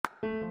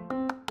Hi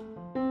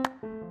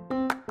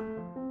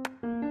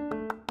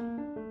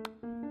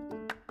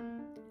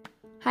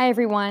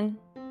everyone,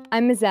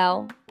 I'm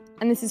Mizelle,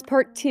 and this is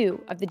part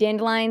 2 of the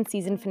Dandelion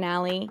season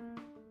finale.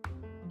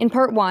 In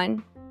part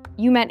 1,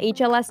 you met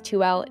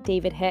HLS2L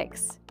David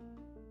Hicks.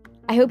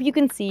 I hope you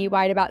can see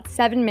why at about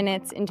 7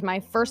 minutes into my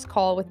first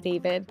call with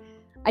David,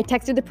 I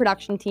texted the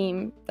production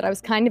team that I was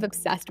kind of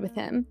obsessed with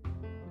him.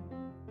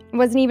 It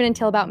wasn't even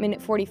until about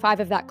minute 45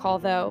 of that call,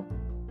 though,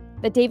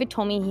 that David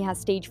told me he has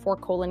stage 4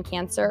 colon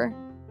cancer.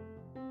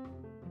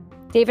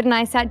 David and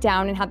I sat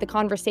down and had the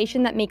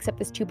conversation that makes up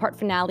this 2-part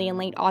finale in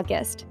late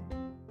August,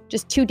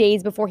 just 2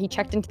 days before he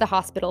checked into the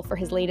hospital for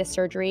his latest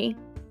surgery.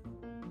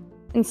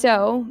 And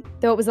so,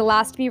 though it was the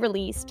last to be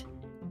released,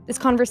 this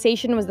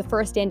conversation was the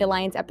first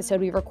Dandelions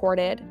episode we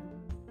recorded.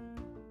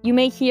 You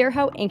may hear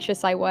how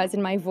anxious I was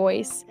in my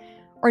voice,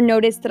 or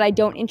notice that I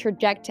don't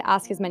interject to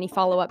ask as many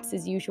follow-ups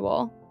as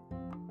usual.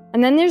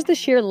 And then there's the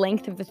sheer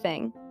length of the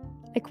thing.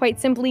 I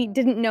quite simply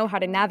didn't know how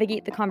to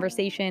navigate the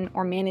conversation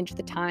or manage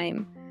the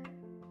time.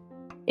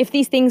 If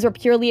these things were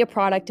purely a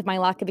product of my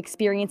lack of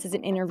experience as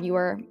an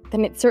interviewer,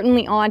 then it's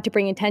certainly odd to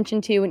bring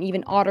attention to and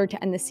even odder to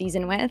end the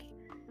season with.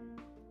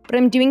 But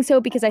I'm doing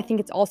so because I think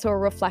it's also a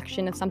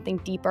reflection of something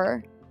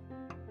deeper,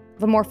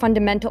 of a more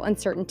fundamental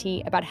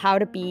uncertainty about how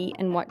to be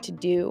and what to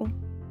do.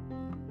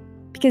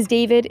 Because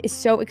David is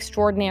so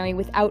extraordinary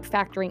without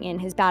factoring in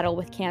his battle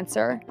with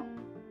cancer.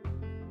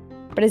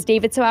 But as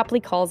David so aptly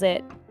calls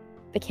it,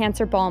 the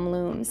cancer bomb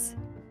looms.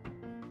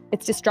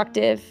 It's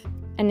destructive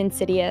and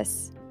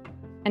insidious.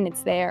 And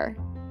it's there.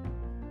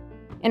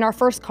 In our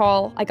first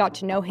call, I got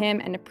to know him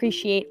and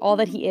appreciate all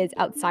that he is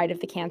outside of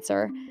the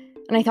cancer,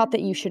 and I thought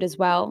that you should as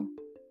well.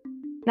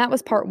 That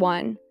was part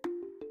 1.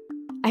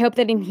 I hope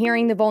that in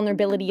hearing the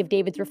vulnerability of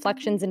David's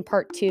reflections in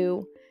part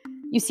 2,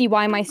 you see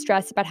why my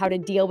stress about how to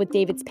deal with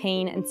David's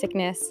pain and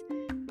sickness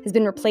has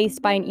been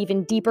replaced by an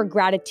even deeper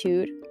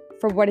gratitude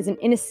for what is an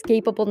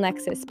inescapable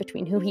nexus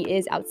between who he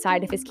is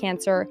outside of his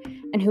cancer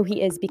and who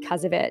he is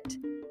because of it.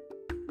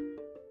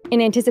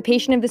 In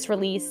anticipation of this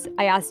release,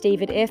 I asked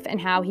David if and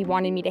how he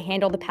wanted me to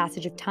handle the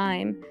passage of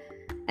time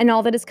and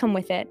all that has come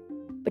with it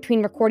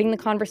between recording the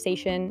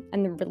conversation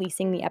and then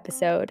releasing the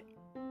episode.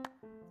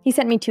 He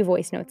sent me 2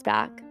 voice notes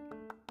back.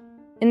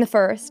 In the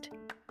first,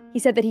 he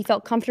said that he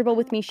felt comfortable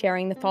with me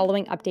sharing the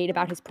following update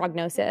about his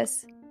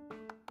prognosis.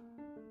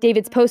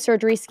 David's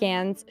post-surgery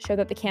scans show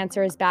that the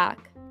cancer is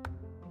back.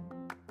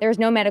 There is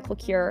no medical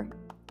cure,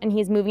 and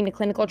he is moving to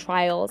clinical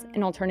trials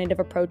and alternative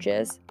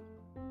approaches.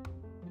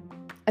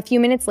 A few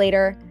minutes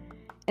later,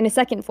 in a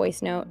second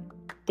voice note,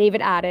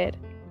 David added,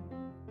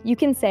 "You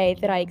can say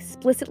that I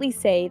explicitly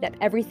say that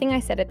everything I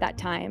said at that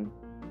time,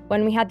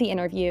 when we had the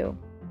interview,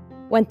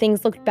 when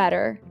things looked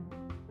better,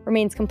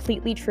 remains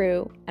completely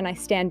true, and I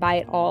stand by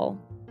it all."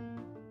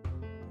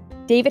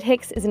 David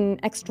Hicks is an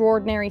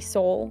extraordinary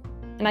soul,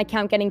 and I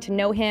count getting to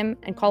know him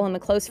and call him a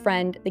close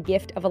friend the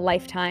gift of a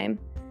lifetime.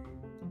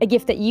 A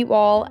gift that you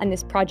all and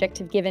this project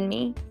have given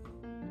me.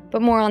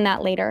 But more on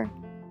that later.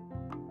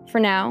 For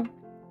now,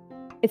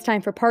 it's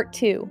time for part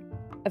 2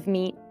 of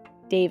Meet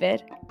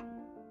David.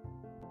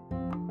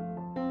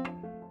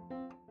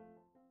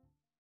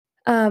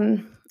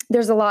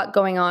 There's a lot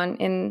going on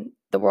in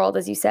the world,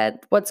 as you said.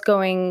 What's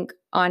going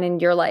on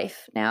in your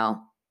life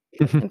now?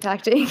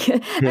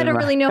 Impacting? I don't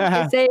really know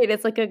how to say it.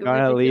 It's like a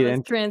ridiculous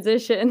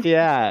transition.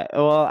 Yeah.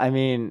 Well, I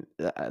mean,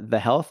 my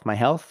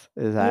health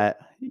is that.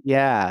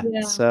 Yeah.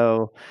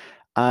 So,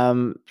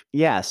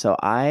 so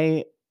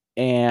I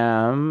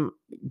am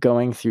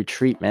going through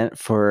treatment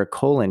for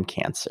colon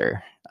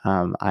cancer.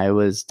 I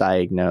was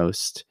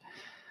diagnosed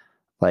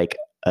like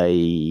a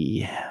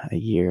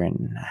year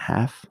and a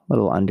half, a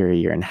little under a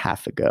year and a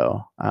half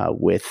ago,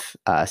 with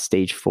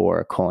stage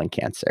 4 colon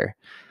cancer.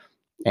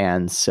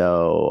 And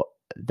so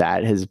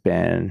that has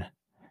been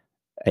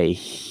a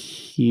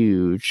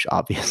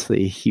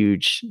obviously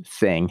huge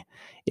thing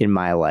in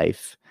my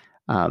life,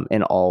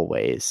 in all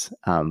ways.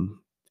 And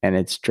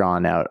it's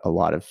drawn out a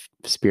lot of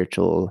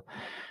spiritual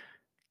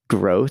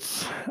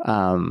growth.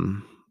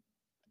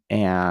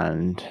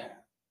 And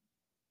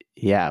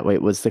yeah,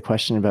 wait, was the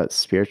question about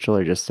spiritual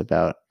or just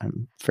about,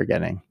 I'm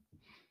forgetting?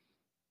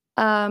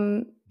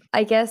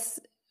 I guess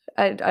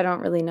I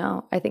don't really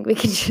know. I think we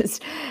can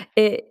just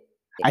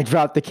I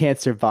dropped the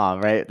cancer bomb,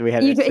 right? We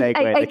had a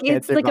segue.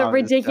 It's like a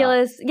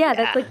ridiculous,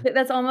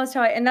 that's almost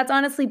how and that's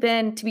honestly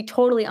been, to be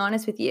totally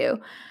honest with you,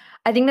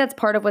 I think that's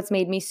part of what's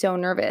made me so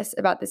nervous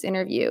about this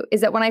interview is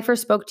that when I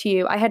first spoke to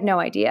you, I had no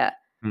idea.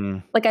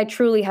 Like I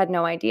truly had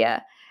no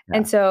idea. Yeah.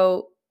 And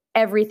so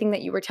everything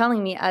that you were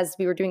telling me as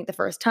we were doing it the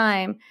first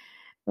time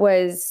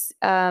was,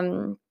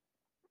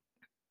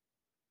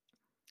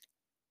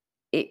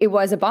 it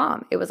was a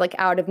bomb. It was like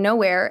out of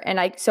nowhere. And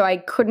I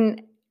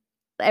couldn't,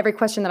 every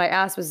question that I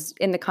asked was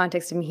in the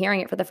context of me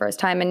hearing it for the first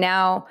time. And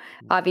now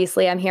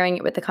obviously I'm hearing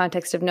it with the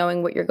context of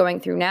knowing what you're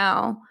going through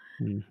now.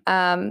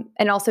 And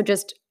also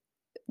just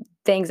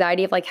the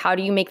anxiety of like, how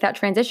do you make that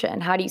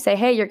transition? How do you say,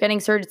 hey, you're getting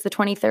surgery, it's the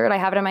 23rd. I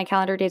have it on my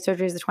calendar, date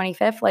surgery is the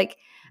 25th. Like,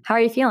 how are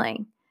you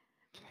feeling?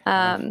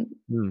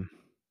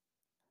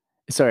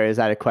 Sorry, is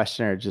that a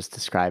question or just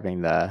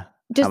describing how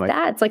Just my,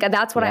 that. It's like,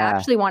 that's what I yeah,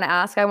 actually want to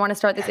ask. I want to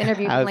start this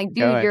interview being how's like, it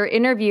dude, going? your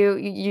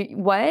interview,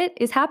 what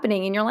is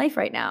happening in your life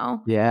right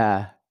now?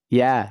 Yeah.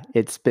 Yeah.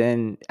 It's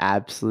been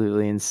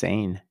absolutely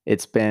insane.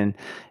 It's been,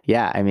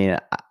 yeah. I mean,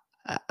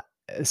 uh,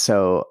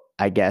 so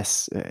I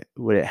guess,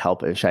 would it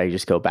help if should I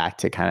just go back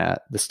to kind of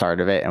the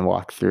start of it and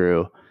walk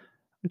through,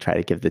 try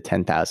to give the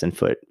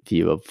 10,000-foot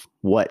view of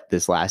what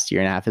this last year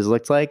and a half has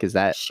looked like? Is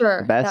that the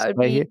Sure. best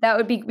way here?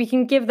 We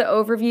can give the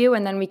overview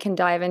and then we can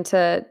dive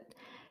into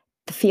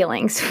the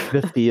feelings.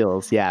 The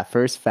feels, yeah.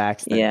 First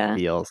facts, then Yeah.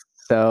 feels.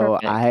 So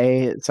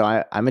Perfect.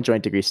 I'm a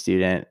joint degree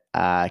student,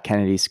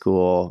 Kennedy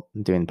School,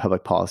 doing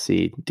public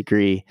policy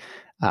degree,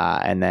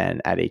 and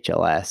then at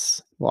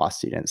HLS, law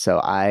student.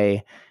 So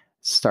I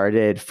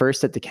started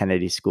first at the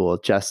Kennedy School,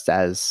 just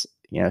as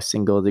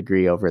single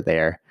degree over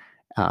there,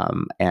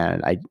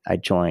 and I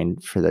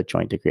joined for the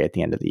joint degree at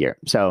the end of the year.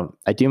 So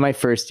I do my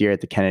first year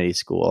at the Kennedy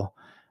School.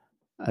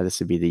 This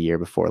would be the year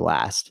before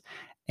last,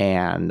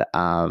 and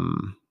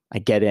I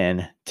get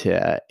in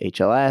to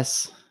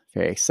HLS,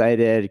 very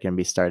excited, going to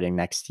be starting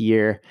next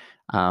year.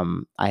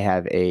 I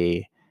have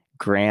a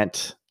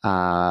grant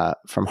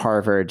from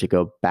Harvard to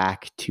go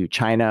back to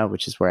China,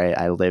 which is where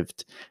I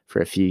lived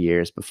for a few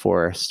years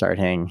before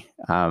starting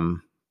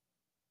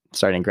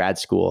grad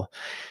school.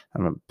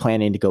 I'm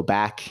planning to go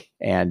back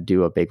and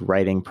do a big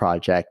writing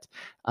project.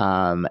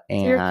 And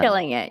You're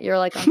killing it. You're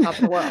like on top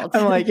of the world.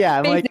 I'm like, yeah,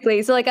 I'm like,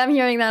 basically. So like I'm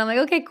hearing that. I'm like,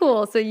 okay,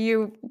 cool. So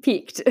you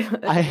peaked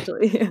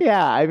essentially.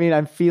 yeah, I mean,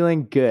 I'm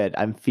feeling good.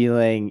 I'm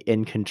feeling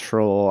in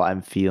control.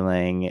 I'm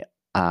feeling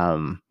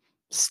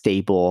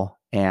stable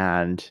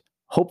and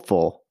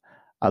hopeful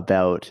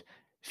about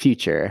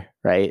future,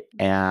 right?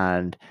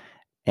 And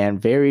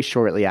very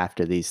shortly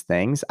after these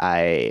things,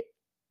 I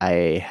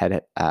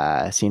had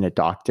seen a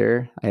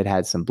doctor. I had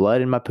had some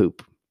blood in my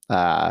poop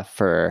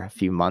for a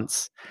few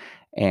months,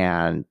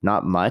 and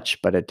not much,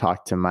 but I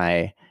talked to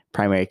my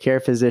primary care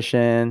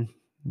physician.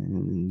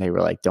 And they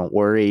were like, "Don't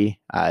worry,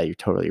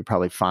 you're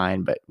probably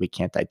fine, but we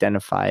can't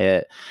identify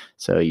it,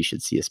 so you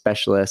should see a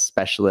specialist."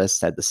 Specialist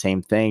said the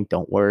same thing.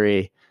 "Don't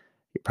worry,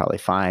 you're probably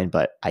fine,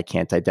 but I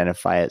can't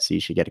identify it, so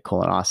you should get a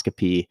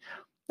colonoscopy."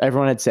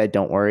 Everyone had said,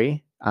 "Don't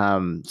worry."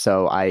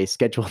 So I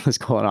scheduled this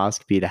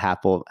colonoscopy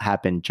to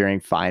happen during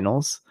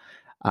finals.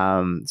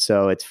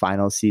 So it's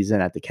final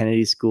season at the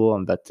Kennedy School.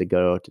 I'm about to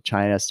go to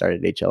China, start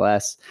at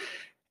HLS,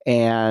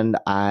 and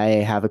I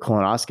have a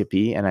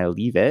colonoscopy and I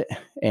leave it.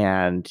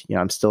 And,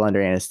 I'm still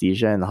under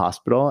anesthesia in the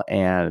hospital,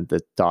 and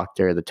the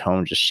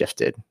tone just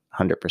shifted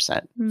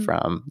 100%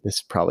 from "this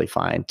is probably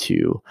fine"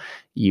 to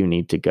 "you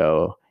need to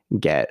go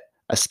get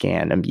a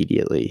scan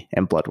immediately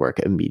and blood work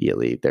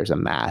immediately. There's a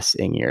mass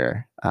in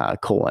your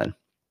colon."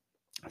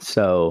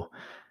 So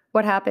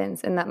what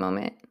happens in that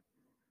moment?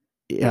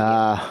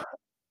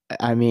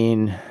 I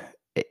mean,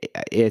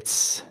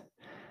 it's,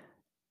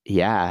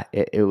 yeah,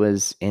 it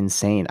was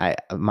insane.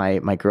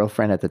 My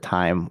girlfriend at the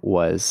time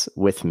was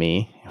with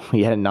me.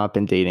 We had not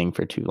been dating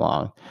for too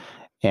long.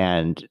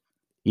 And,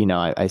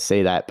 I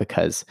say that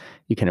because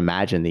you can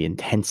imagine the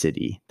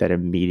intensity that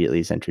immediately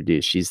is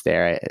introduced. She's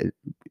there.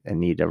 I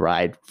need a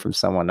ride from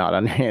someone not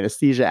under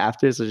anesthesia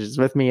after. So she's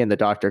with me, and the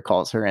doctor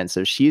calls her in.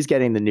 So she's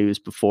getting the news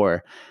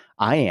before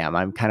I am.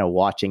 I'm kind of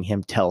watching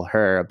him tell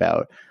her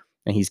about,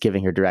 and he's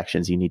giving her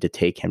directions. "You need to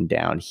take him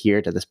down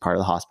here to this part of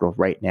the hospital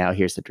right now.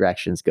 Here's the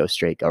directions. Go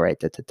straight, go right,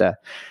 da, da, da."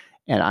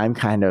 And I'm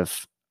kind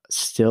of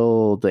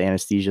still, the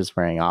anesthesia is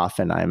wearing off,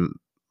 and I'm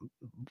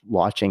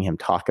watching him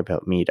talk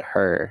about me to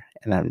her.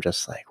 And I'm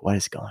just like, what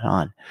is going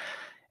on?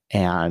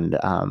 And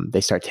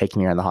they start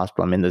taking me around the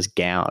hospital. I'm in this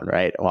gown,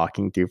 right?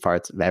 Walking through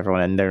parts of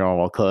everyone in their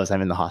normal clothes.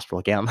 I'm in the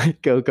hospital gown,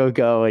 like, go, go,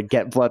 go, and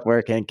get blood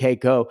work, and okay,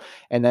 go.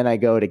 And then I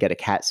go to get a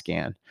CAT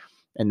scan.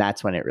 And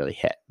that's when it really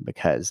hit,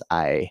 because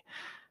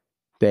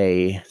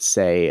they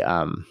say,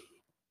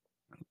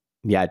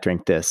 yeah,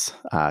 drink this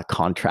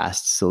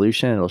contrast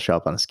solution. It'll show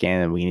up on the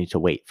scan, and we need to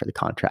wait for the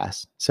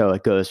contrast. So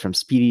it goes from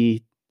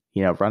speedy,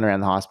 run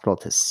around the hospital,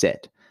 to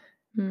sit.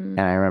 And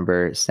I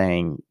remember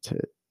saying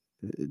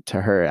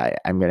to her,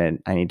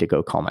 I need to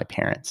go call my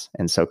parents.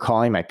 And so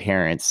calling my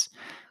parents,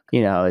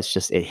 it's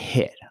just, it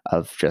hit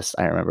of just,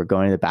 I remember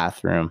going to the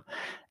bathroom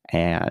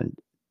and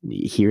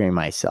hearing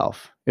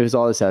myself. It was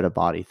all this out of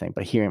body thing,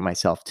 but hearing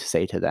myself to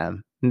say to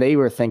them, and they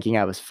were thinking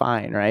I was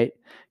fine, right?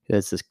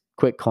 It's this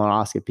quick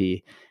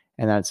colonoscopy.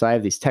 And then, so I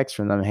have these texts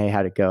from them, "Hey,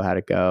 how'd it go? How'd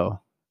it go?"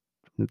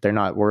 They're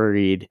not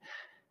worried,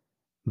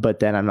 but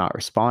then I'm not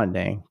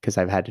responding because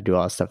I've had to do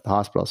all this stuff at the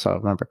hospital. So I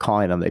remember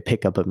calling them, they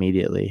pick up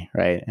immediately,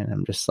 right? And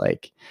I'm just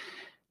like,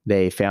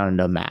 they found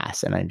a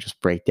mass, and I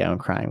just break down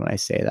crying when I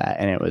say that.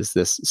 And it was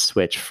this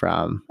switch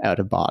from out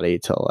of body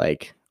to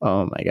like,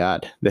 oh my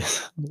God,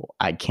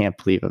 I can't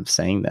believe I'm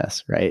saying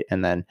this, right?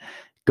 And then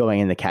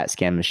going in the CAT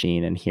scan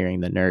machine and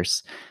hearing the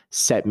nurse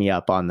set me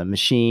up on the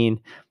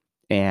machine,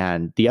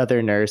 and the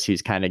other nurse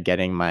who's kind of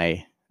getting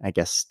my, I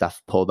guess,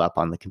 stuff pulled up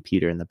on the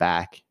computer in the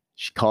back,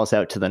 she calls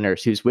out to the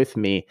nurse who's with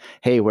me,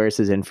 "Hey, where's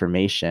his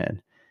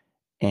information?"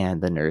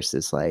 And the nurse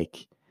is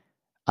like,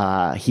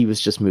 he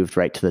was just moved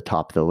right to the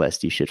top of the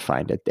list. You should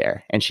find it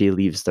there. And she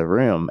leaves the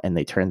room and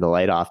they turn the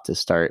light off to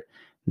start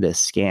this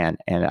scan.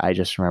 And I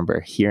just remember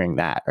hearing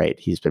that, right?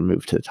 He's been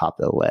moved to the top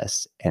of the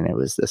list. And it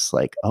was this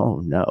like,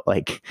 oh no,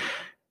 like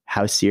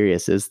how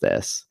serious is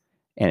this?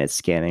 And it's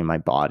scanning my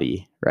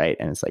body, right?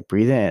 And it's like,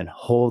 breathe in,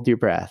 hold your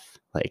breath,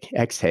 like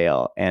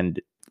exhale.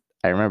 And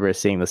I remember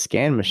seeing the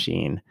scan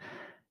machine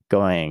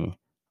going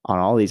on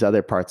all these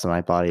other parts of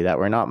my body that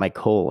were not my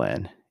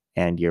colon,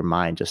 and your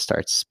mind just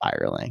starts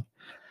spiraling.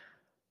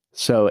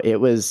 So it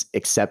was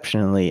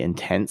exceptionally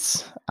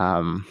intense.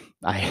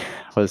 I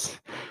was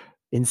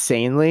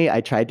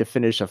I tried to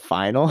finish a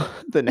final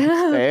the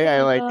next day.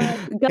 I like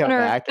Gunner,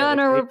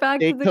 we're back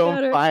to the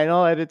gunner.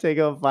 Final. I had to take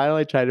home final.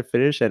 I tried to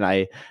finish, and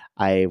I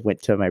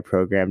went to my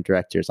program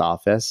director's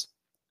office,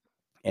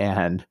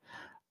 and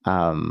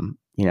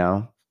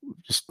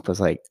just was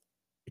like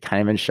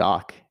kind of in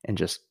shock and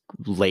just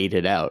laid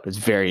it out. It was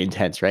very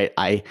intense, right?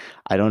 I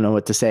don't know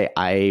what to say.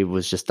 I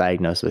was just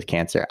diagnosed with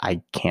cancer.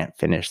 I can't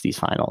finish these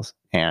finals.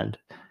 And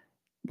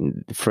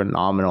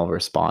phenomenal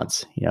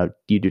response.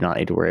 You do not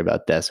need to worry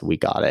about this. We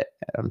got it.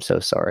 I'm so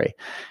sorry.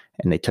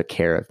 And they took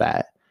care of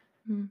that.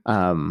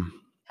 How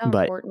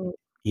but important.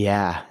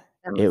 Yeah,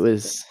 it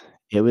was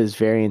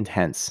very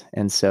intense.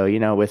 And so,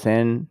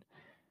 within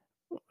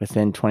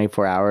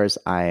 24 hours,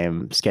 I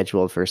am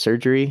scheduled for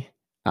surgery.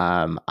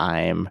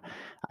 I'm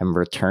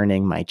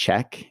returning my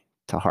check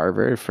to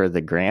Harvard for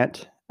the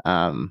grant.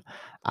 I'm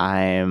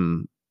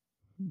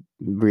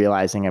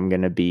realizing I'm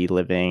going to be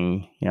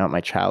living, at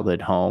my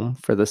childhood home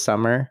for the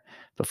summer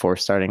before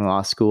starting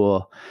law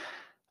school.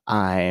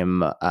 I'm,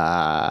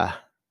 my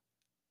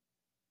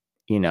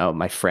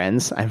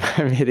friends, I'm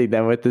hitting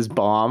them with this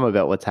bomb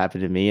about what's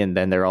happened to me, and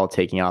then they're all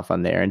taking off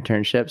on their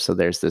internship. So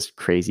there's this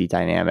crazy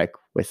dynamic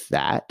with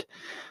that.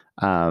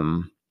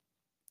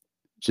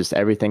 Just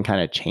everything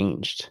kind of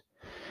changed.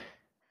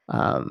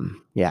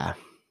 Yeah.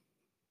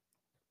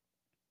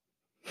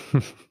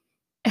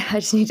 I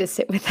just need to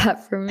sit with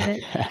that for a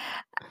minute.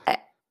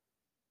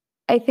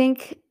 I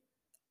think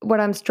what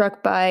I'm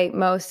struck by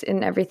most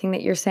in everything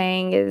that you're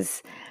saying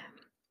is,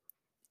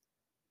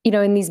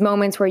 in these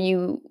moments where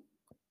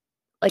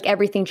like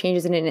everything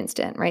changes in an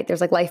instant, right?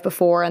 There's like life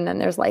before and then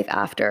there's life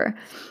after.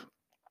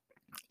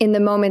 In the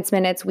moments,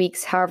 minutes,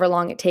 weeks, however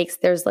long it takes,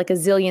 there's like a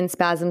zillion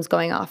spasms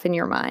going off in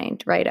your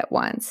mind right at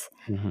once.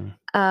 Mm-hmm.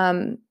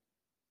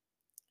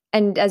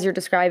 And as you're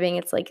describing,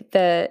 it's like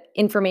the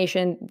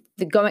information,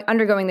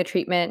 undergoing the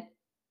treatment,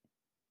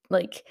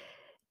 like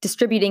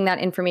distributing that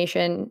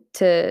information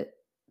to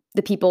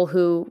the people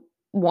who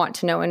want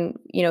to know and,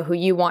 who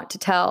you want to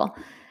tell.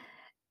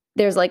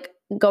 There's like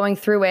going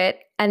through it.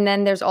 And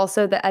then there's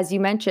also as you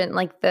mentioned,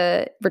 like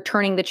the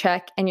returning the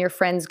check and your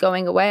friends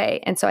going away.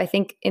 And so I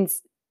think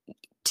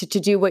to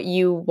do what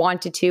you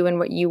wanted to and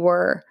what you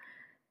were,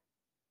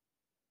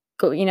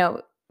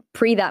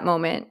 pre that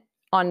moment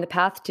on the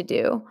path to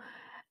do.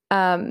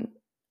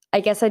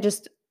 I guess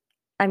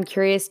I'm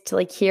curious to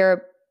like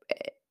hear,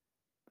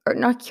 or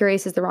not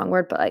curious is the wrong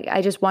word, but like,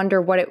 I just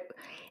wonder what it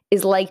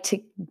is like to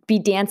be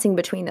dancing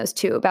between those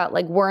two, about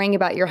like worrying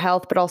about your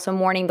health, but also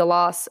mourning the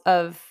loss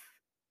of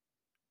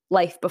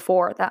life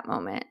before that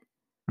moment.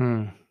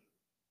 I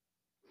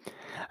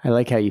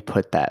like how you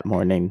put that,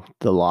 mourning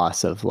the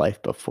loss of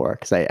life before,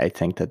 because I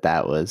think that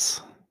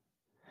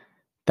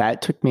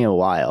took me a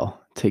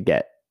while to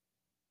get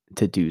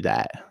to do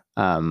that.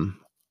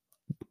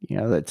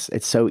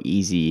 It's so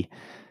easy,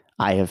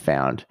 I have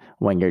found,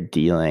 when you're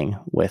dealing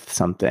with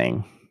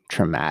something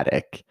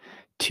traumatic,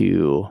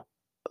 to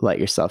let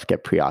yourself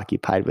get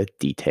preoccupied with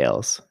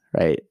details,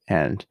 right?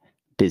 And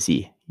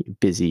busy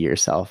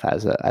yourself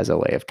as a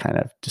way of kind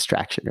of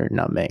distraction or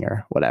numbing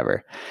or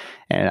whatever.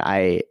 And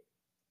I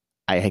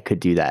could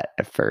do that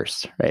at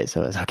first, right?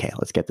 So it was, okay,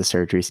 let's get the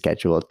surgery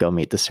scheduled, go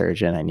meet the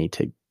surgeon. I need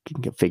to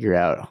figure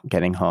out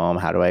getting home.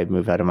 How do I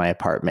move out of my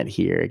apartment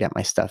here, get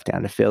my stuff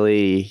down to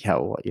Philly,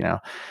 how, et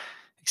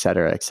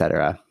cetera, et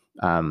cetera.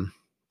 And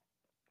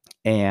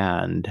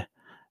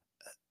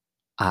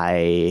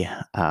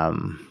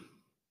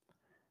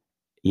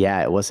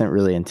it wasn't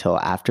really until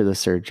after the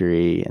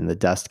surgery and the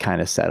dust kind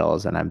of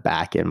settles and I'm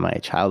back in my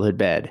childhood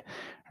bed,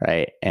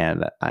 right?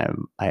 And I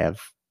have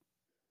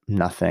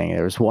nothing.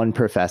 There was one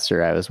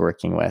professor I was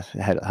working with,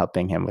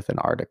 helping him with an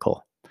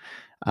article.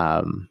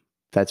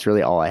 That's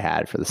really all I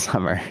had for the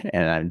summer,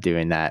 and I'm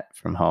doing that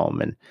from home.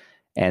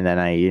 And then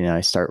I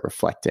start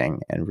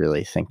reflecting and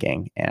really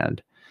thinking, and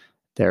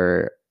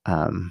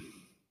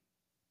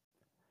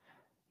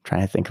trying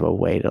to think of a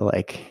way to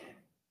like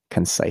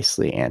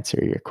concisely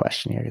answer your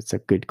question here. It's a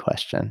good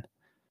question.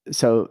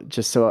 So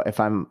just so if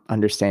I'm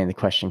understanding the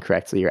question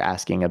correctly, you're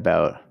asking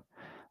about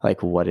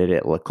like, what did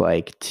it look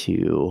like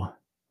to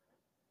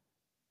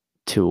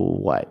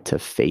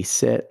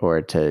face it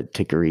or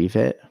to grieve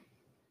it?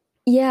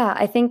 Yeah,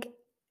 I think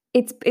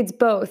it's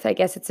both. I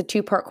guess it's a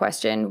two-part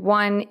question.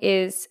 One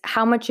is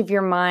how much of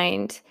your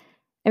mind,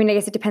 I mean, I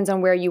guess it depends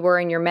on where you were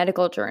in your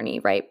medical journey,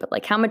 right? But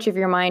like how much of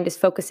your mind is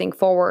focusing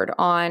forward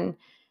on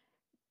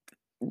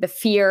the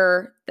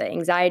fear, the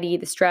anxiety,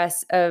 the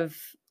stress of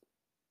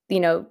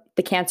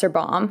the cancer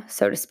bomb,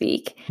 so to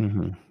speak,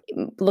 Mhm.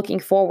 looking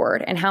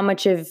forward, and how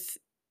much of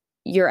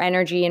your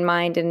energy and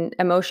mind and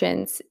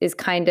emotions is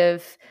kind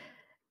of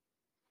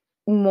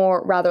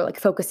more rather like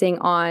focusing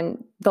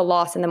on the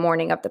loss in the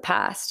morning of the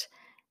past.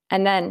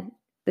 And then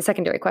the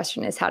secondary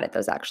question is, how did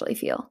those actually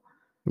feel?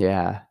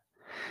 Yeah.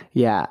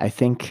 Yeah, I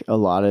think a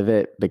lot of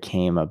it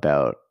became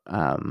about,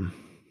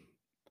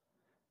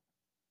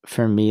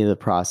 for me, the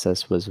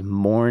process was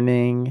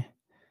mourning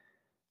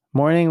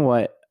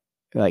what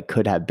like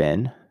could have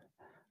been.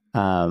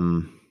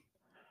 Um,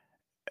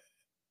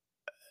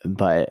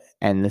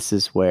 and this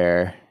is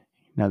where,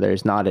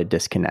 there's not a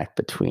disconnect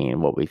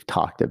between what we've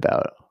talked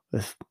about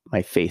with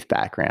my faith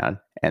background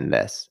and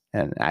this.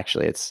 And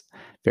actually it's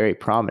very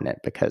prominent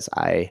because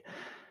I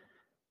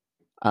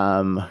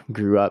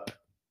grew up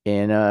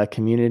in a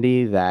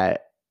community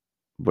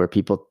where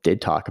people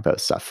did talk about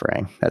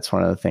suffering. That's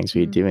one of the things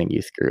we do in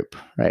youth group,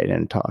 right?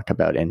 And talk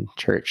about in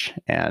church.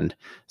 And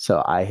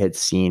so I had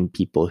seen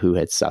people who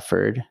had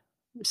suffered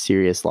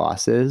serious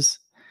losses,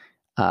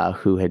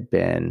 who had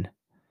been,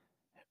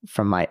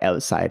 from my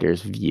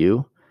outsider's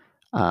view,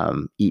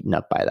 eaten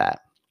up by that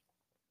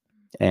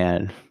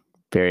and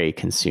very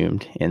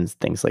consumed in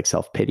things like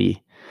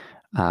self-pity,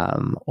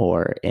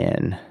 or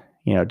in,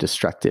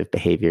 destructive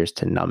behaviors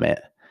to numb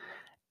it.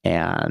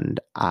 And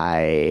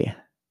I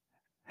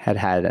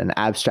had an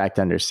abstract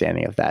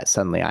understanding of that.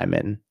 Suddenly I'm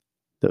in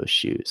those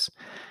shoes.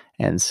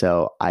 And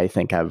so I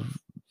think I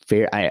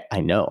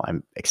know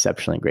I'm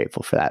exceptionally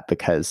grateful for that,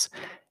 because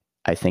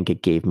I think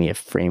it gave me a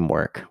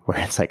framework where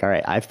it's like, all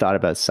right, I've thought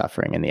about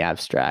suffering in the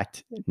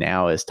abstract.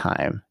 Now is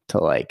time to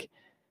like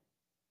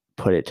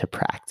put it to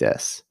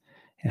practice.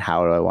 And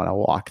how do I want to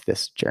walk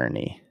this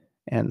journey?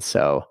 And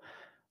so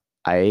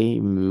I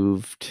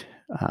moved,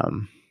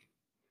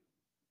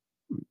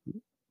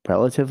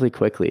 relatively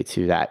quickly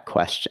to that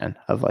question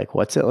of like,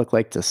 what's it look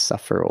like to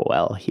suffer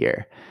well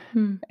here?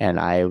 And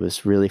I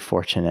was really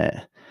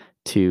fortunate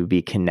to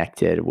be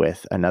connected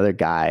with another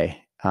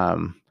guy,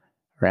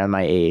 around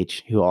my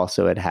age, who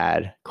also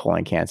had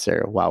colon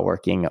cancer while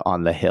working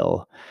on the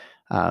Hill.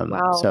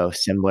 Wow. So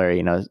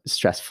similar,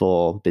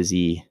 stressful,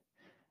 busy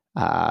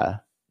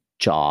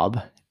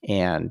job,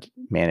 and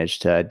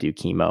managed to do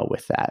chemo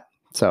with that.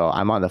 So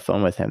I'm on the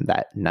phone with him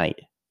that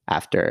night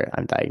after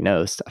I'm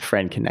diagnosed. A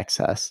friend connects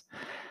us,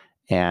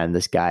 and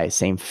this guy,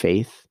 same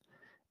faith.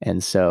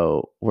 And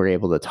so we're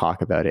able to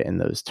talk about it in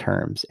those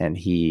terms. And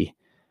he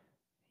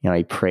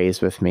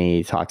prays with me,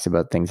 he talks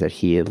about things that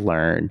he had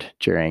learned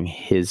during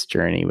his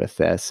journey with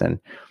this. And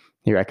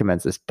he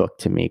recommends this book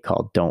to me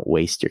called Don't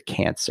Waste Your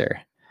Cancer,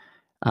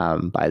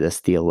 by this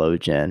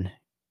theologian,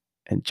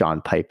 and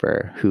John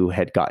Piper, who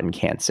had gotten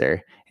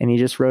cancer. And he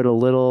just wrote a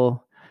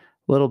little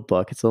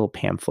book. It's a little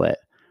pamphlet,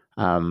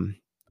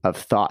 of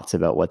thoughts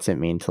about what's it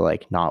mean to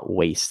like not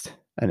waste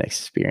an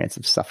experience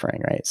of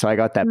suffering. Right. So I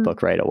got that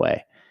book right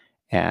away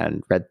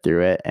and read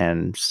through it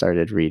and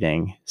started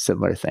reading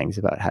similar things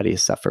about how do you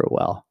suffer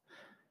well.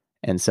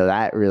 And so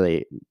that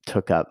really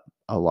took up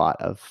a lot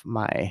of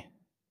my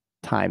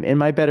time in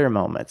my better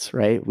moments,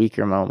 right?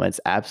 Weaker moments,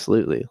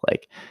 absolutely,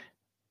 like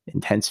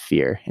intense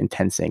fear,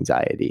 intense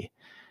anxiety.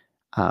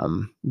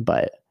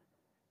 But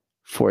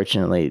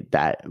fortunately,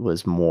 that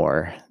was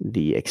more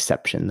the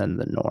exception than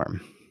the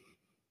norm.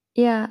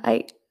 Yeah,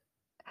 I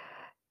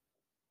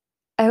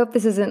hope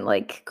this isn't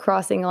like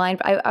crossing a line,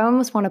 but I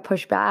almost want to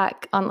push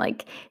back on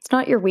like, it's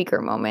not your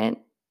weaker moment.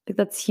 Like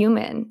that's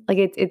human.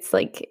 Like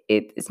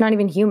it's not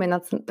even human.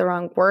 That's the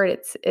wrong word.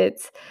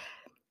 It's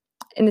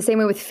in the same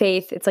way with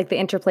faith. It's like the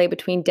interplay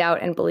between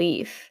doubt and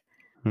belief.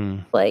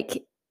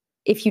 Like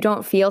if you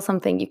don't feel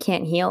something, you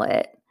can't heal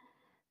it.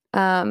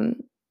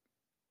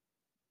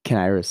 Can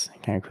I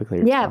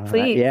quickly Yeah, respond to that?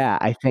 please. Yeah,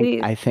 I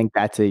Please. think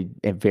that's a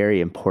very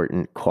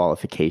important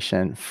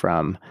qualification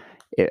from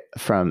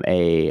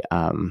a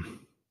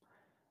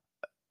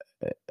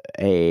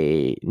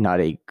not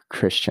a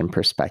Christian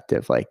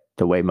perspective. Like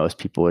the way most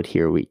people would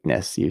hear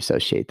weakness, you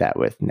associate that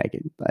with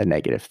a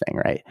negative thing,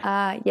 right?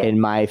 Yeah. In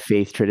my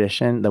faith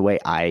tradition, the way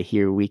I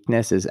hear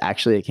weakness is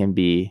actually, it can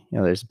be,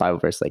 there's a Bible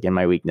verse like, in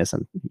my weakness,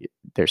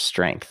 there's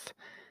strength.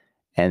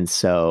 And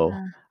so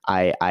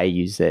I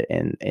use it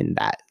in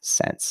that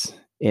sense.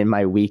 In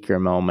my weaker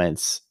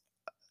moments,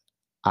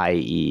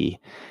 i.e.,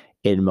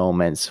 in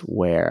moments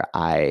where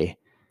I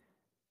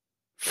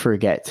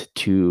forget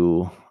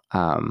to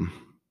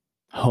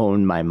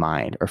hone my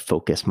mind or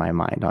focus my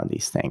mind on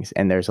these things.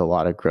 And there's a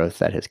lot of growth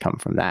that has come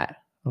from that,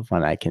 of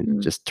when I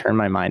can just turn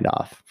my mind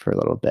off for a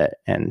little bit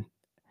and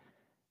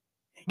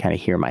kind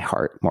of hear my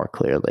heart more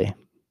clearly.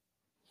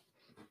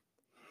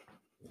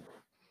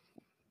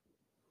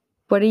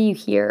 What do you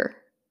hear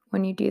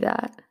when you do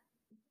that?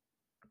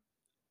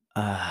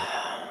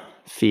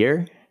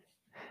 Fear.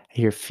 I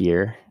hear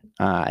fear.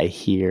 I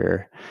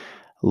hear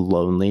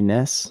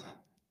loneliness,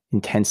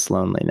 intense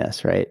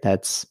loneliness, right?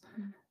 That's,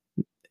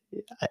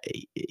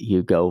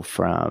 you go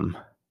from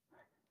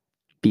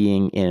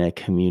being in a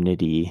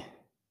community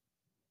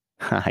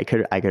I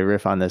could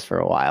riff on this for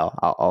a while.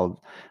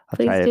 I'll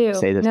Please try to do.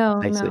 say this No,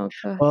 nicely.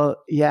 no. Well,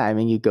 yeah, I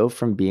mean, you go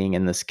from being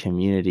in this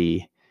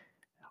community,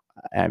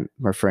 I'm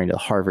referring to the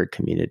Harvard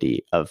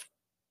community of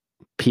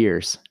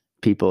peers,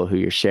 people who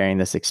you're sharing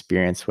this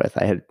experience with.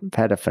 I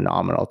had a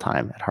phenomenal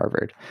time at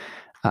Harvard.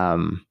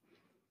 Um,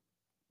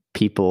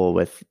 People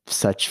with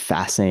such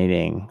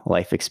fascinating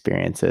life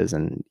experiences,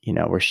 and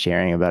we're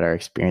sharing about our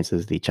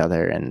experiences with each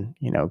other, and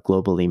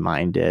globally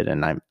minded,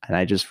 and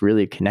I just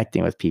really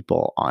connecting with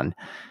people on,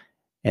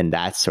 and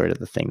that's sort of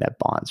the thing that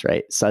bonds,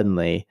 right?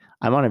 Suddenly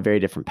I'm on a very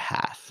different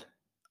path,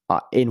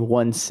 in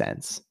one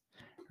sense,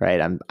 right?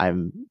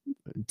 I'm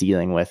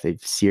dealing with a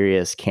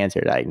serious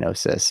cancer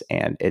diagnosis,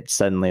 and it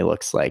suddenly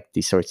looks like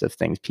these sorts of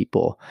things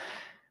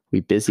we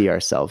busy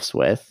ourselves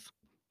with.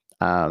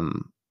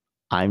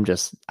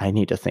 I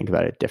need to think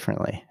about it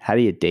differently. How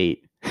do you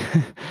date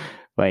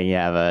when you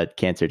have a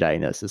cancer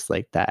diagnosis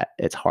like that?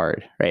 It's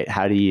hard, right?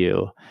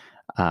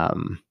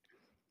 Um,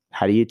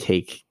 how do you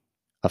take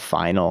a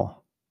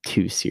final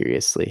too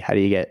seriously? How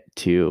do you get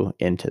too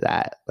into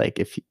that? Like,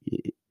 if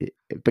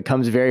it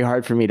becomes very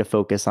hard for me to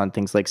focus on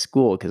things like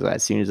school, because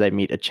as soon as I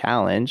meet a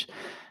challenge,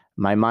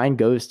 my mind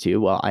goes to,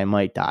 well, I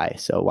might die,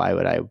 so why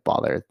would I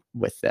bother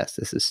with this?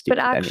 This is But stupid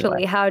actually,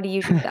 anyway. how do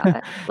you do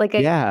that? Like,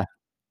 Yeah.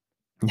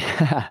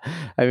 Yeah.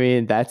 I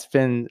mean,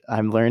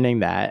 I'm learning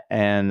that.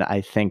 And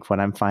I think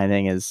what I'm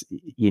finding is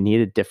you need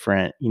a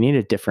different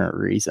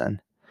reason.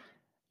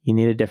 You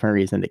need a different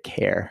reason to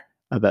care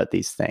about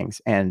these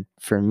things. And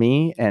for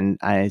me, and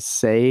I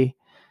say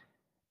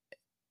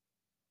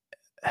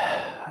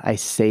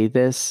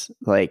this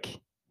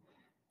like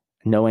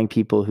knowing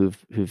people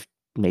who've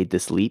made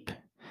this leap,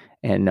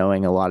 and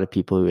knowing a lot of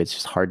people who it's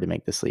just hard to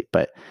make this leap.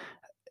 But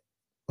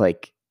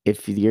like,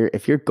 if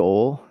your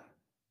goal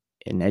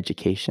in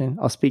education,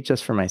 I'll speak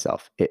just for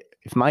myself.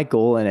 If my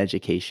goal in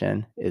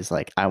education is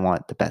like, I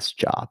want the best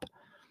job,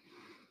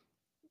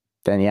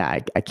 then yeah,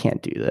 I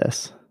can't do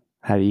this.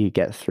 How do you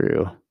get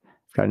through?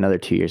 I've got another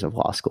 2 years of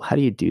law school. How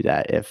do you do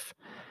that if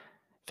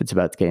it's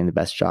about getting the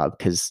best job?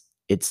 Because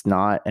it's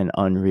not an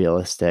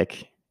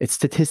unrealistic, it's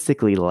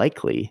statistically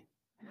likely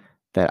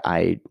that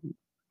I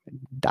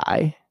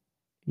die,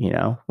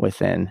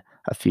 within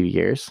a few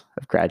years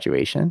of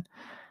graduation.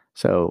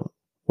 So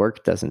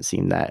work doesn't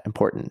seem that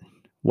important.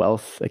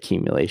 Wealth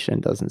accumulation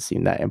doesn't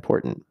seem that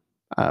important.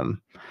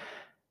 Um,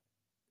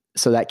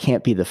 so that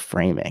can't be the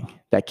framing.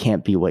 That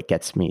can't be what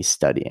gets me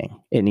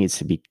studying. It needs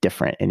to be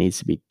different. It needs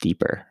to be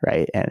deeper,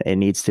 right? And it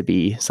needs to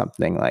be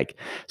something like,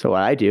 so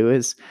what I do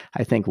is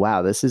I think,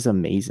 wow, this is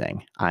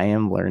amazing. I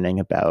am learning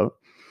about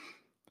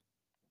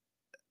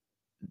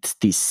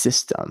these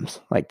systems,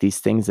 like these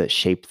things that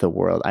shape the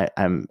world.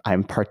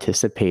 I'm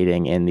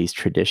participating in these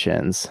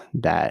traditions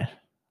that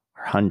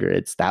are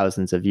hundreds,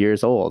 thousands of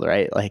years old,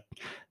 right? Like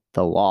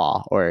the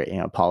law, or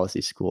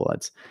policy school.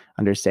 It's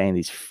understanding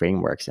these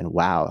frameworks, and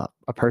wow,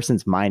 a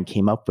person's mind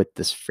came up with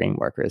this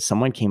framework, or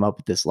someone came up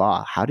with this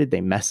law. How did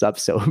they mess up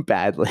so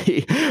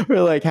badly?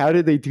 Or like, how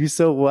did they do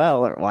so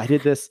well? Or why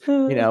did this,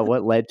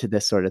 what led to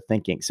this sort of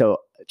thinking? So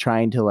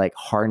trying to like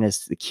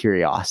harness the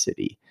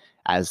curiosity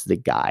as the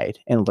guide,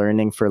 and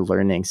learning for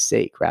learning's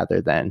sake,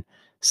 rather than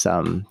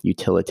some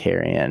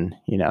utilitarian,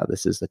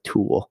 this is a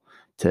tool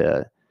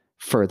to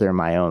further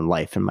my own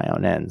life and my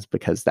own ends,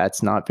 because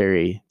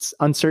it's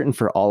uncertain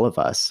for all of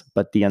us,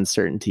 but the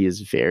uncertainty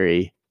is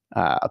very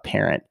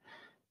apparent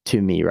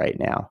to me right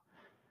now.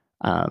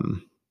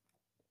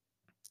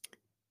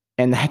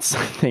 And that's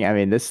something, I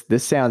mean, this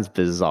sounds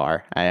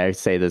bizarre. I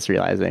say this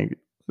realizing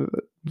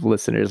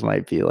listeners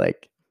might be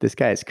like, this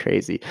guy is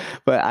crazy,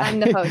 but I'm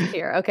the host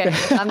here. Okay.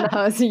 I'm the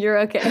host. You're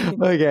okay.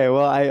 Okay.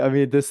 Well, I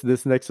mean, this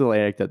next little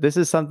anecdote, this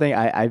is something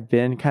I've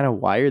been kind of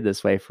wired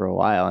this way for a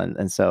while.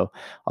 And so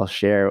I'll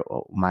share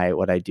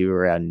what I do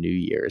around New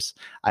Year's.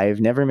 I've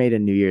never made a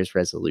New Year's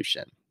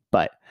resolution,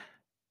 but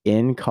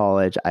in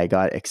college, I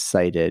got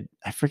excited.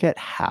 I forget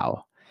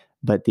how,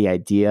 but the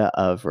idea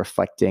of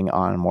reflecting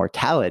on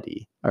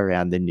mortality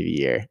around the new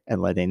year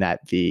and letting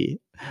that be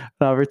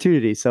an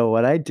opportunity. So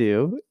what I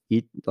do,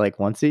 like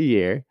once a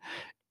year,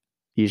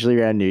 usually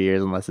around New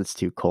Year's, unless it's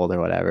too cold or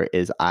whatever,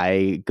 is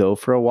I go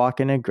for a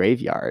walk in a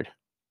graveyard.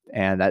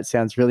 And that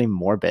sounds really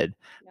morbid,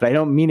 but I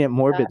don't mean it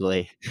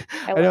morbidly.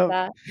 I I love don't,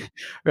 that.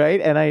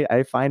 right? And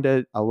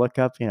I'll look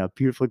up,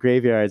 beautiful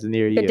graveyards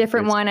near you. A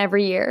different one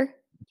every year.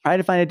 Try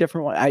to find a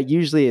different one.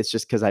 Usually it's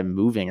just because I'm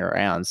moving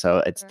around.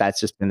 So that's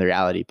just been the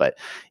reality. But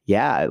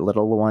yeah,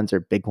 little ones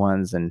or big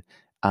ones. And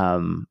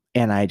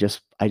I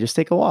just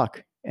take a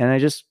walk, and I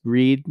just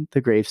read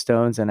the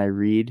gravestones, and I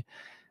read,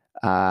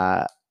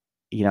 I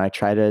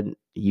try to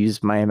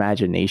use my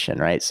imagination,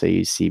 right? So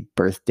you see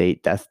birth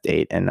date, death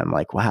date, and I'm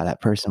like, wow,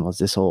 that person was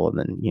this old.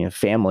 And,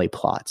 family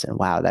plots, and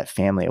wow, that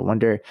family, I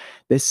wonder,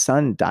 this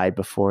son died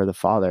before the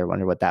father. I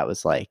wonder what that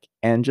was like.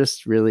 And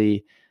just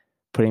really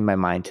putting my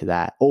mind to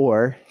that.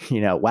 Or,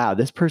 wow,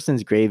 this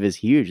person's grave is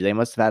huge. They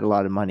must have had a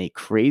lot of money.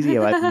 Crazy.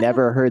 I've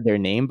never heard their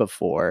name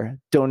before.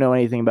 Don't know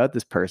anything about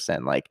this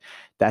person. Like,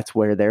 that's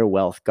where their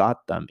wealth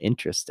got them.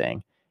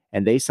 Interesting.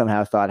 And they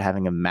somehow thought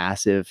having a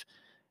massive,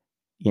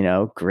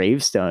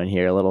 gravestone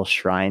here, a little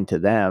shrine to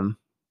them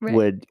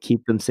would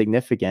keep them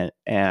significant,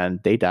 and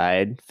they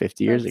died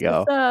 50 years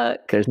ago.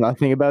 There's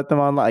nothing about them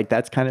online. Like,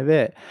 that's kind of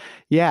it.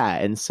 Yeah.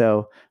 And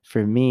so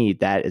for me,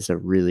 that is a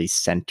really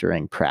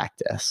centering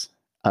practice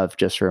of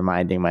just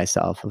reminding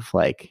myself of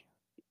like,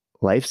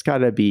 life's got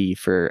to be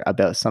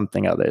about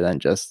something other than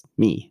just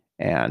me.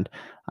 And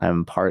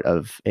I'm part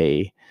of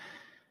a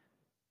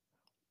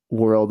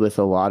world with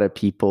a lot of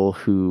people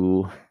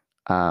who,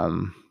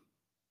 I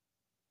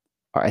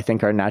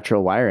think our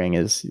natural wiring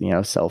is,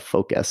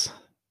 self-focus,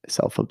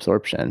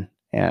 self-absorption.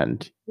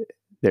 And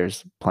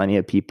there's plenty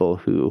of people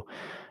who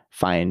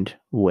find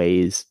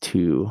ways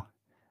to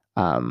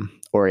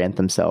orient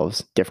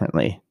themselves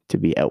differently, to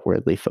be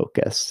outwardly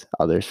focused,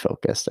 others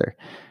focused,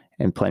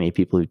 and plenty of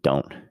people who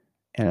don't.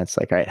 And it's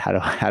like, all right,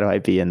 how do I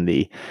be in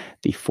the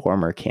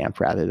former camp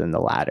rather than the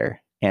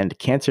latter? And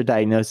cancer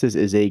diagnosis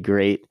is a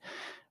great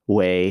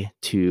way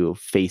to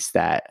face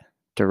that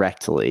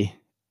directly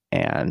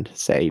and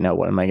say,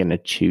 what am I going to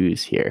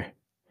choose here?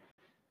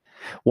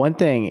 One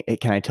thing,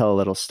 can I tell a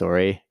little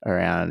story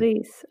around?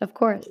 Please, of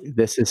course.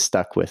 This has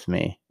stuck with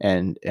me,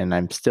 and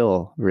I'm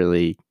still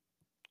really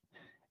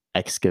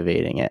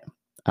excavating it.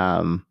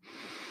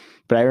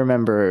 But I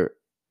remember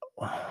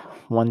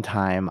one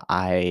time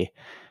it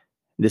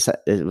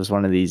was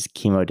one of these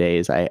chemo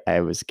days.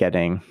 I was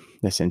getting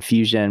this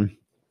infusion.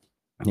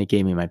 They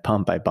gave me my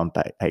pump. I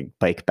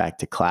bike back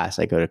to class.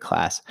 I go to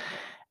class.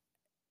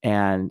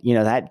 And,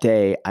 that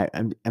day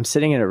I'm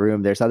sitting in a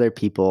room. There's other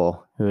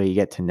people who you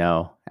get to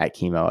know at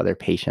chemo, other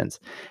patients.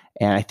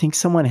 And I think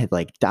someone had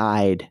like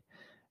died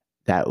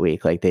that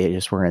week. Like, they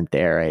just weren't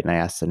there. Right. And I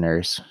asked the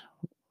nurse,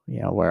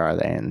 where are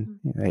they? And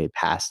they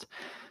passed.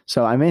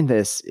 So I'm in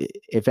this,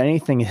 if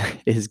anything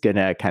is going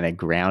to kind of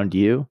ground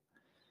your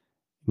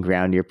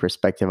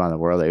perspective on the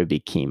world, it would be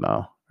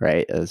chemo,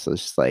 right? It's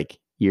just like,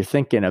 you're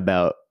thinking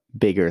about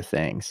bigger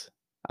things.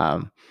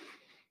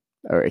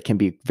 Or it can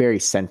be very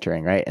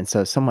centering, right? And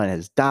so someone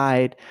has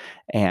died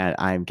and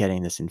I'm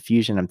getting this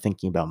infusion. I'm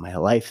thinking about my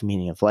life,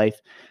 meaning of life.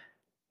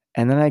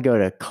 And then I go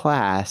to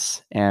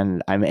class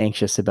and I'm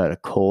anxious about a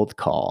cold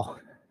call.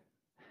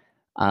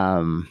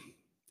 And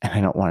I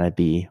don't want to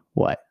be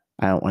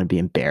I don't want to be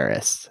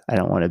embarrassed. I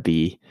don't want to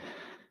be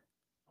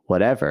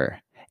whatever.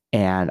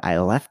 And I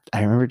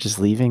remember just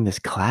leaving this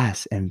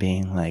class and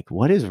being like,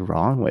 what is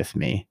wrong with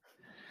me?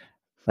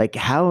 Like,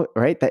 how,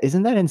 right?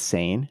 Isn't that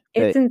insane?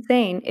 It's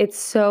insane. It's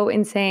so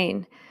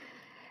insane.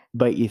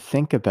 But you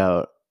think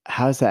about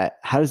how does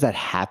that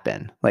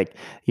happen? Like,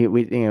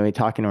 we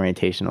talk in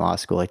orientation law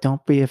school, like,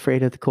 don't be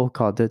afraid of the cold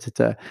call.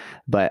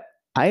 But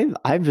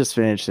I'm just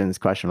finished in this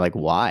question, like,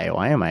 why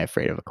am I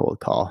afraid of a cold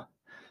call?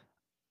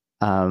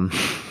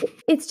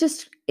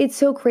 It's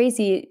so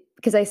crazy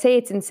because I say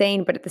it's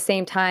insane, but at the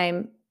same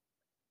time,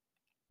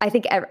 I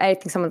think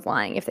someone's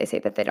lying if they say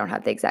that they don't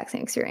have the exact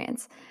same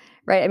experience,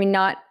 right? I mean,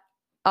 not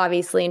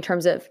obviously in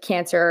terms of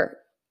cancer,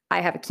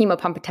 I have a chemo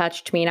pump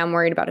attached to me and I'm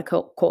worried about a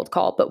cold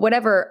call, but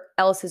whatever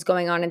else is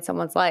going on in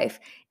someone's life,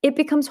 it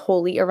becomes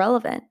wholly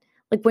irrelevant.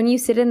 Like, when you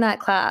sit in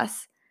that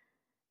class,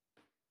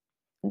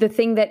 the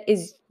thing that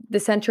is the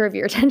center of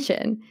your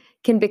attention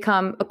can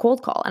become a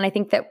cold call. And I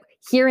think that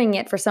hearing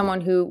it for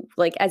someone who,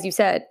 like, as you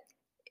said,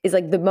 is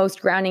like the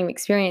most grounding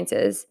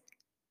experiences,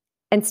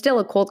 and still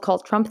a cold call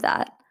trump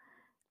that.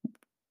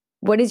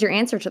 What is your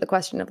answer to the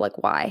question of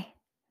like, why?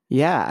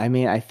 Yeah, I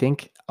mean, I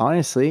think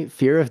honestly,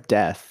 fear of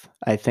death.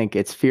 I think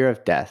it's fear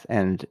of death,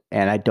 and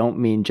I don't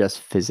mean just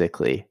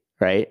physically,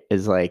 right?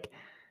 Is like,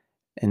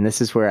 and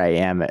this is where I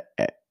am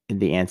at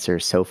the answer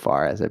so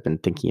far as I've been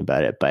thinking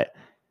about it, but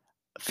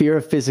fear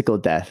of physical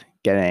death,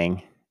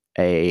 getting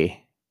a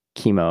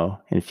chemo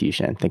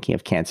infusion, thinking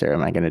of cancer,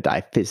 am I going to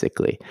die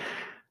physically?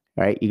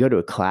 Right? You go to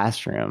a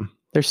classroom,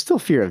 there's still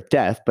fear of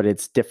death, but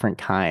it's different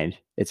kind.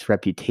 It's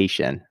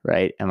reputation,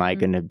 right? Am I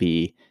going to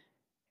be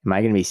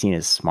seen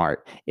as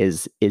smart?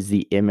 Is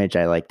the image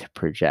I like to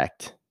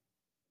project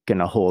going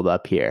to hold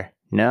up here?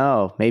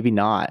 No, maybe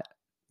not.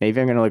 Maybe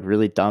I'm going to look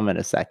really dumb in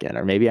a second,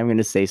 or maybe I'm going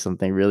to say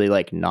something really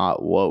like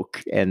not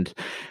woke,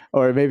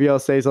 or maybe I'll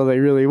say something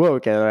really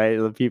woke, and right,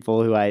 the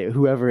people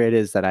whoever it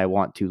is that I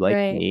want to like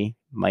me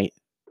might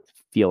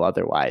feel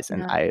otherwise.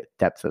 And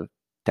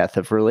death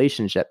of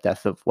relationship,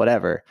 death of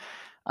whatever.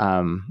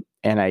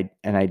 And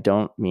I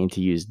don't mean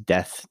to use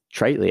death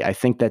tritely. I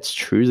think that's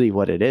truly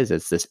what it is.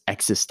 It's this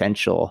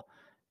existential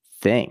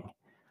thing.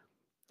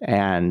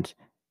 And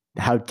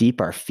how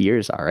deep our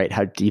fears are, right?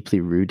 How deeply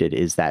rooted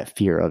is that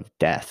fear of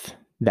death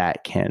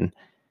that can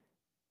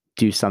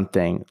do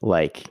something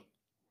like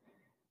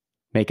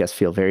make us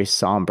feel very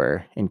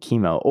somber in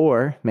chemo,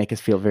 or make us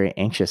feel very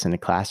anxious in the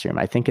classroom.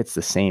 I think it's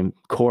the same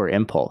core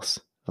impulse.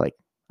 Like,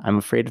 I'm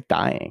afraid of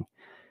dying.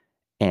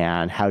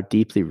 And how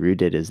deeply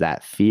rooted is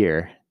that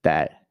fear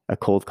that a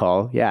cold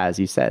call, yeah, as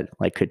you said,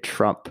 like, could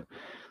trump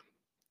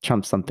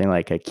something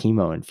like a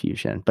chemo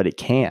infusion, but it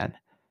can.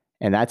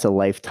 And that's a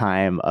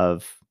lifetime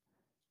of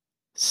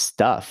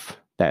stuff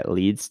that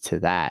leads to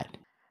that.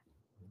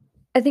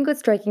 I think what's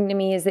striking to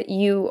me is that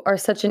you are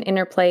such an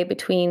interplay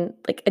between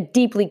like a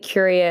deeply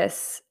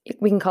curious,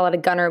 we can call it a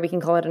gunner, we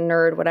can call it a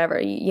nerd, whatever.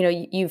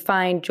 You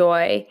find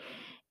joy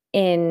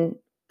in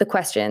the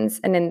questions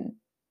and in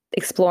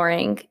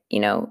exploring,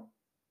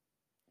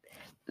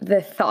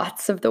 the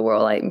thoughts of the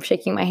world. I'm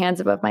shaking my hands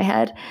above my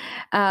head,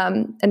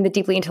 and the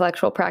deeply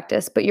intellectual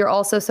practice. But you're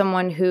also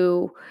someone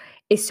who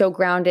is so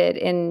grounded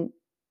in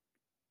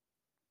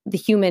the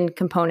human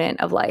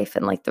component of life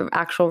and like the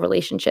actual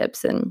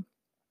relationships. And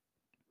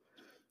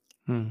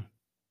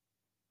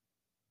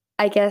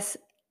I guess,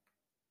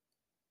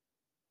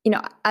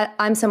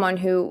 I'm someone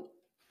who,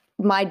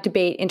 my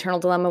debate, internal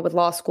dilemma with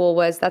law school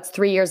was that's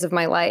 3 years of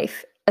my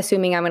life,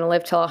 assuming I'm going to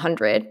live till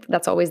 100.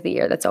 That's always the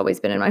year that's always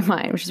been in my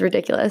mind, which is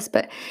ridiculous.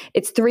 But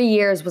it's 3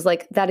 years was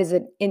like, that is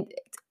a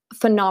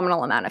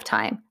phenomenal amount of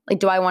time. Like,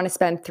 do I want to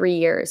spend 3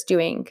 years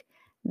doing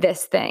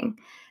this thing?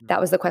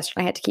 That was the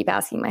question I had to keep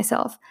asking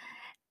myself.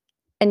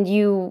 And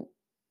you,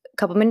 a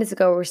couple minutes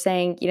ago, were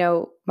saying,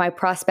 my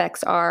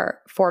prospects are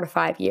 4 to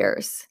 5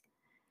 years.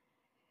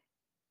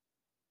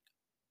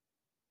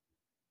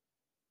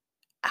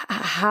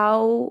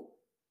 How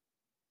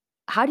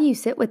do you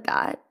sit with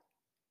that?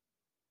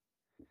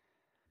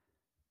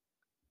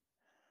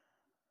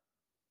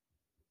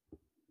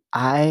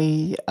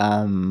 How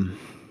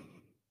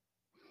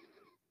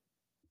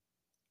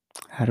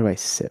do I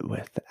sit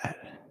with that?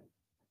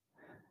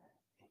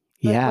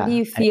 Like, what do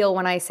you feel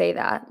when I say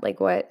that? Like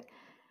what?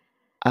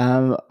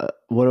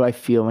 What do I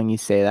feel when you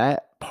say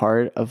that?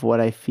 Part of what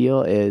I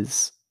feel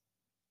is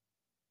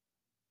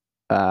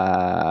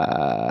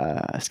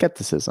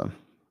skepticism.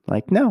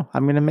 Like, no,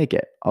 I'm going to make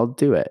it. I'll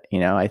do it.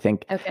 I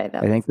think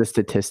the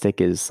statistic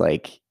is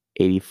like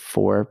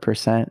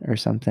 84% or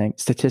something.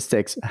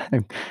 Statistics.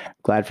 I'm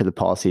glad for the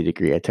policy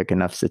degree. I took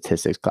enough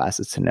statistics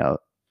classes to know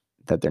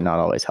that they're not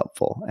always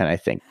helpful. And I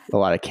think a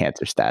lot of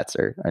cancer stats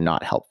are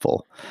not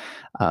helpful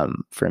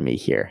for me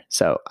here.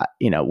 So,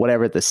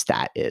 whatever the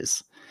stat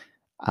is,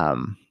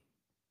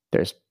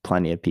 there's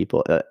plenty of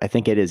people. I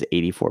think it is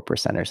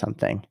 84% or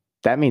something.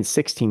 That means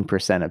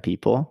 16% of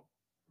people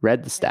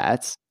read the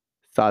stats,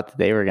 thought that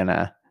they were going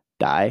to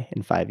die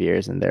in 5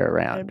 years, and they're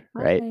around,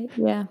 right?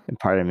 Yeah. And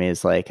part of me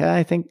is like,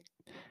 I think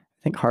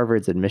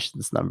Harvard's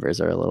admissions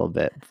numbers are a little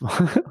bit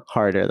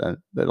harder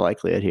than the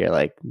likelihood here.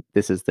 Like,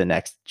 this is the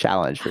next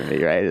challenge for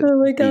me, right? Oh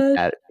my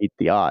God. Beat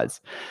the odds.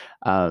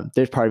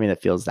 There's part of me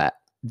that feels that.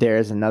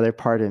 There's another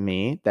part of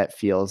me that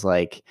feels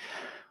like,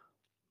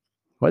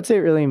 what's it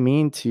really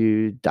mean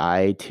to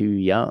die too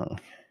young?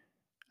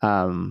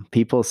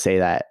 People say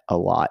that a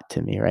lot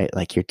to me, right?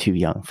 Like, you're too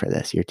young for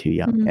this. You're too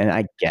young. Mm-hmm. And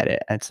I get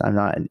it. I'm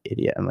not an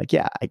idiot. I'm like,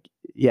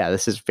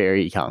 this is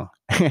very young.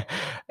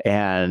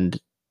 And,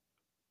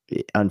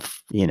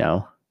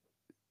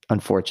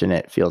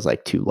 unfortunate feels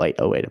like too light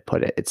a way to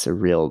put it. It's a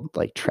real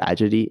like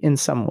tragedy in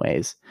some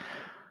ways.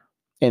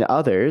 In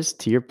others,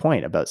 to your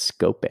point about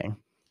scoping,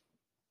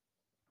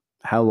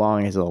 how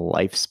long is a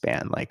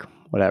lifespan? Like,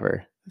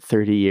 whatever,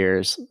 30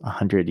 years,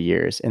 100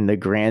 years. In the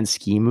grand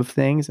scheme of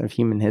things, of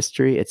human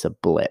history, it's a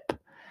blip.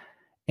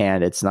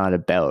 And it's not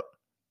about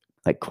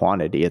like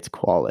quantity, it's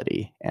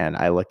quality. And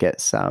I look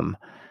at some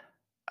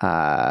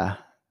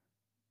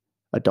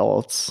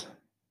adults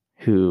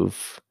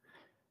who've,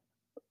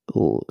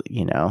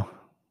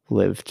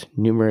 lived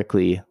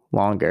numerically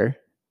longer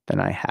than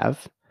I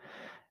have.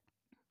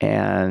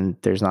 And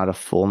there's not a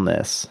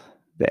fullness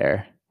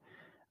there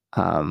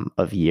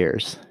of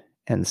years.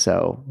 And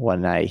so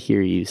when I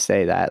hear you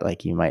say that,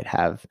 like, you might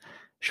have a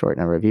short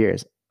number of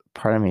years,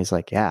 part of me is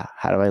like, yeah,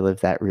 how do I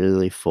live that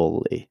really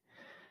fully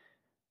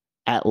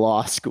at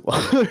law school?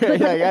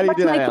 Right? I gotta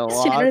do that at law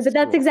school. But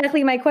that's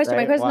exactly my question.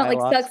 Right? My question's not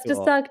like, sucks to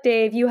suck,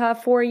 Dave. You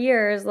have 4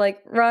 years,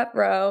 like,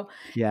 ruh-roh.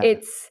 Yeah.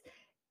 It's,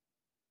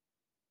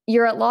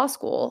 you're at law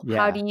school. Yeah.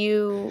 How do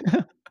you...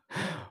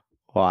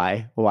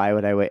 Why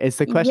would I wait? It's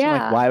the question,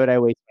 like, why would I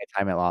waste my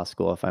time at law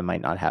school if I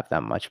might not have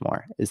that much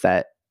more? Is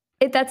that...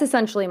 That's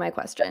essentially my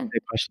question.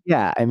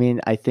 Yeah. I mean,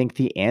 I think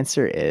the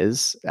answer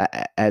is,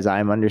 as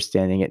I'm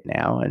understanding it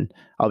now, and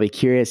I'll be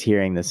curious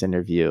hearing this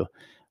interview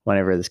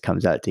whenever this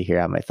comes out to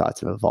hear how my thoughts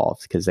have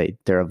evolved, because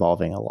they're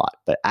evolving a lot.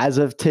 But as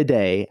of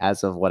today,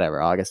 as of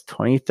whatever, August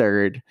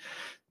 23rd,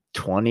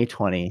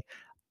 2020,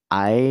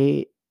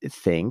 I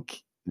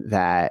think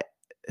that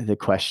the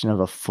question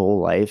of a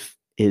full life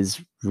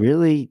is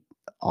really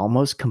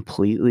almost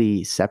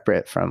completely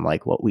separate from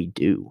like what we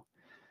do.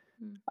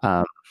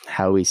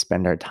 How we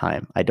spend our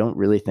time. I don't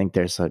really think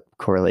there's a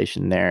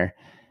correlation there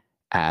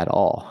at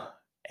all.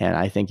 And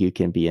I think you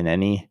can be you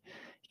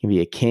can be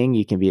a king,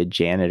 you can be a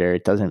janitor.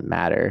 It doesn't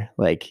matter.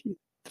 Like,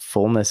 the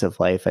fullness of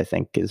life, I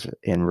think, is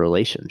in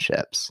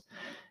relationships,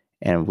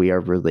 and we are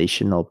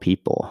relational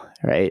people,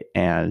 right?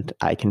 And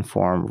I can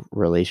form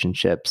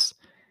relationships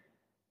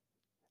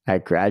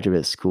at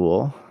graduate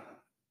school,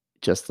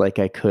 just like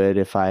I could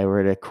if I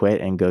were to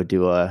quit and go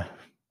do a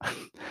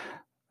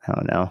I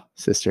don't know,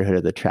 Sisterhood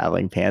of the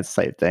Traveling Pants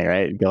type thing,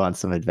 right? Go on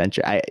some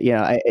adventure.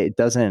 It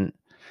doesn't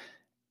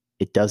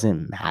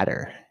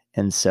matter.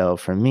 And so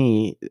for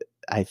me,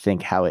 I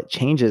think how it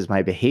changes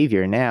my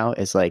behavior now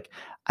is like,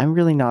 I'm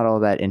really not all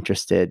that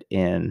interested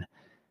in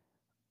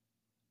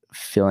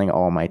filling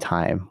all my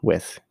time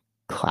with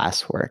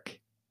classwork.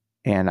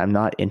 And I'm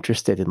not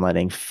interested in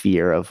letting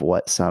fear of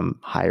what some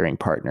hiring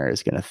partner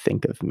is going to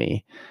think of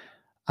me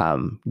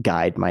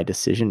guide my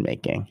decision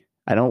making.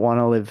 I don't want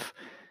to live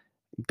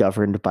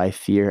governed by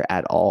fear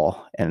at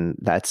all. And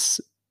that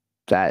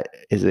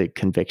is a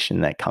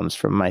conviction that comes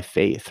from my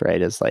faith,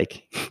 right? It's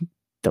like,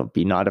 don't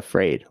be not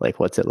afraid. Like,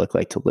 what's it look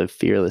like to live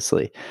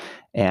fearlessly?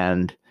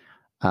 And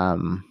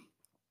so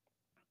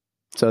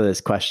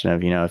this question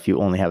of, if you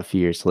only have a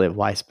few years to live,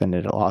 why spend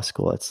it at law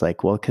school? It's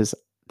like, well, because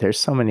there's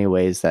so many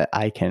ways that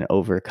I can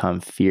overcome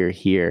fear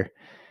here,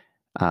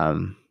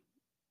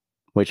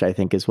 which I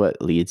think is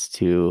what leads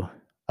to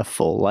a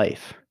full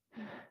life.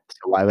 So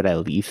why would I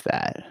leave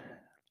that?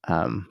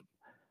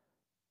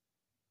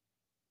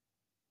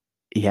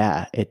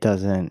 Yeah, it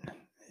doesn't.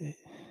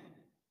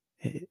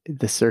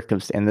 The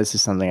circumstance, and this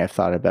is something I've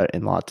thought about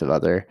in lots of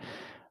other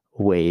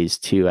ways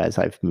too, as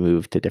I've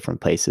moved to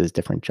different places,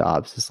 different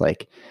jobs, is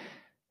like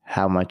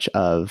how much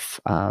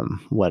of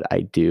what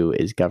I do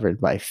is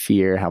governed by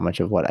fear, how much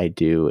of what I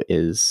do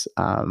is,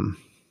 how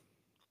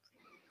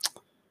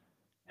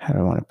do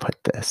I want to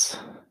put this?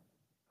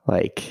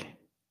 Like,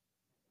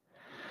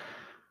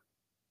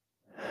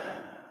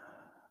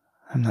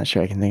 I'm not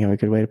sure I can think of a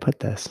good way to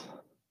put this,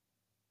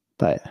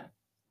 but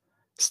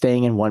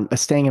staying in one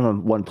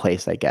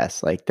place, I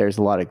guess. Like, there's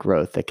a lot of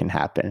growth that can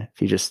happen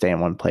if you just stay in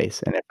one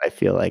place. And if I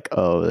feel like,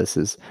 oh,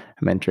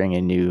 I'm entering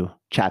a new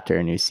chapter,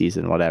 a new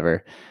season,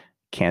 whatever,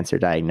 cancer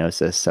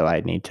diagnosis, so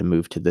I need to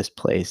move to this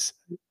place.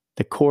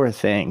 The core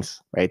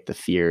things, right? The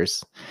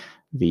fears,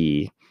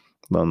 the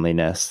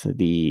loneliness,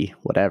 the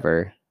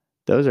whatever,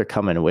 those are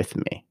coming with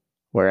me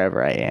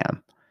wherever I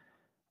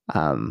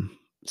am.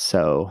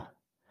 So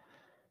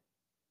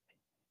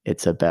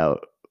it's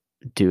about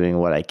doing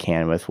what I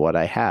can with what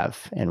I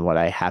have. And what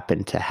I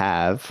happened to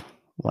have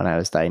when I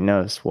was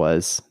diagnosed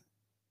was,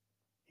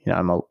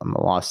 I'm a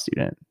law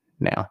student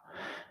now.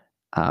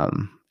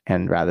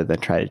 And rather than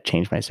try to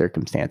change my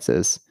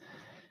circumstances,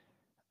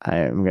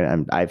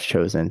 I've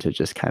chosen to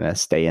just kind of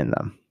stay in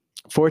them.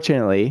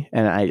 Fortunately,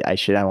 and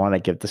I want to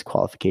give this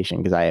qualification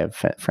because I have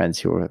friends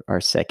who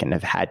are sick and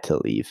have had to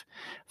leave.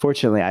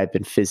 Fortunately, I've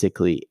been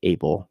physically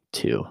able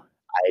to.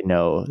 I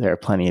know there are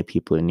plenty of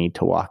people who need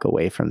to walk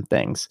away from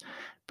things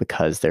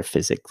because they're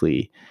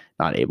physically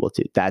not able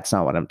to. That's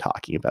not what I'm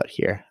talking about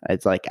here.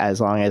 It's like,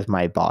 as long as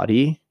my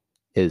body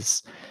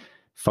is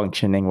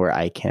functioning where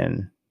I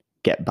can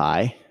get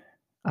by,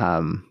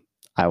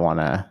 I want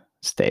to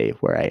stay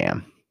where I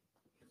am.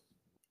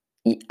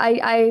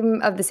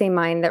 I'm of the same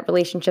mind that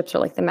relationships are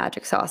like the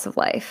magic sauce of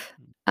life.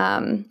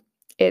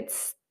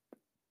 It's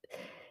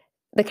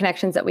the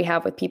connections that we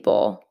have with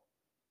people,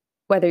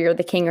 whether you're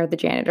the king or the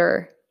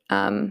janitor,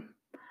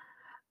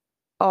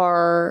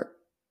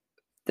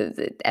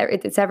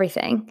 it's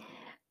everything.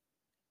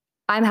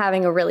 I'm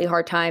having a really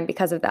hard time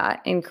because of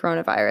that in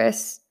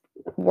coronavirus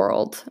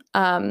world,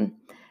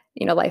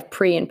 life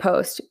pre and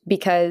post,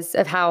 because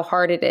of how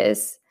hard it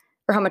is,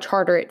 or how much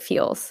harder it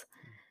feels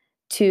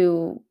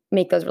to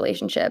make those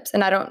relationships.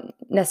 And I don't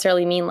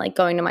necessarily mean like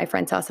going to my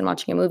friend's house and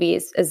watching a movie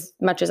as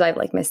much as I've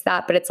like missed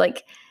that, but it's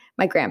like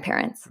my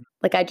grandparents.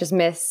 Like, I just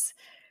miss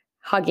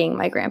hugging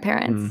my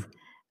grandparents.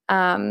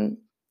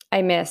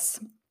 I miss,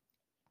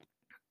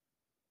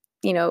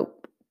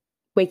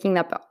 waking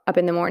up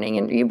in the morning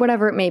and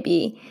whatever it may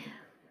be.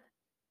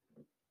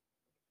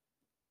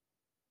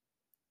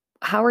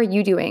 How are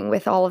you doing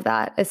with all of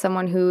that as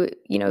someone who,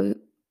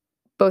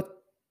 both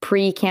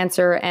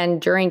pre-cancer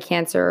and during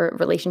cancer,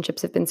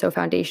 relationships have been so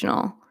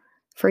foundational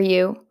for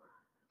you?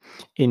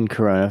 In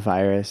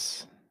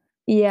coronavirus?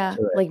 Yeah,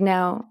 like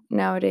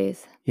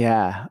nowadays.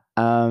 Yeah.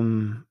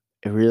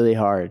 Really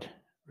hard.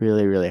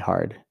 Really, really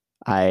hard.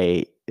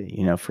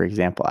 For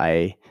example,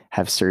 I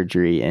have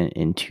surgery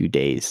in 2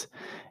 days,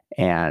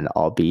 and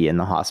I'll be in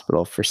the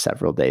hospital for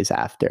several days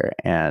after,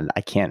 and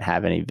I can't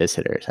have any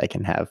visitors. I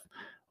can have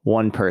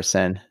one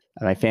person.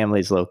 My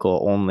family's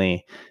local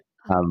only,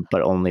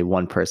 but only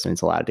one person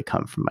is allowed to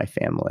come from my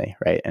family,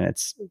 right? And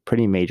it's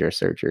pretty major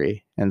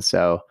surgery. And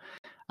so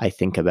I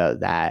think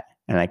about that,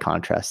 and I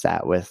contrast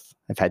that with,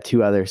 I've had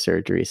 2 other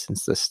surgeries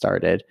since this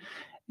started,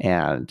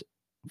 and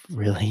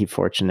really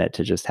fortunate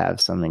to just have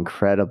some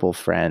incredible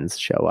friends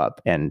show up,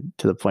 and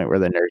to the point where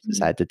the nurses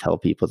had to tell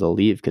people to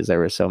leave because there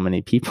were so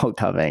many people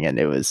coming, and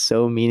it was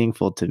so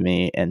meaningful to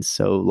me and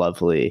so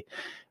lovely,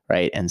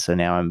 right? And so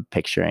now I'm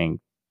picturing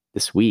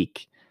this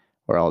week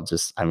where I'm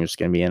just going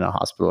to be in a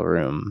hospital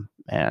room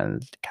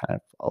and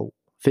kind of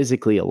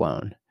physically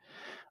alone,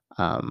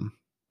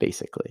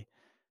 basically.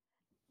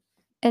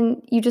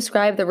 And you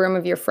describe the room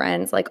of your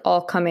friends, like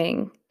all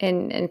coming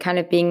and kind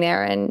of being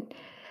there. And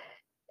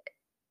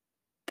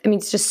I mean,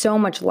 it's just so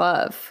much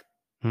love.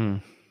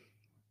 Yeah,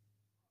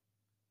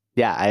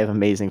 I have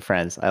amazing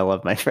friends. I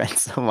love my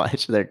friends so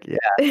much.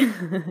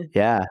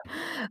 Yeah.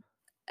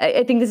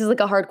 I think this is like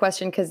a hard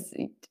question because,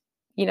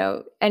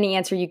 any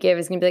answer you give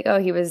is going to be like, oh,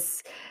 he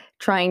was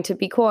trying to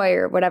be coy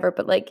or whatever.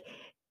 But like,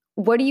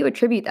 what do you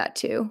attribute that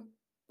to?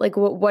 Like,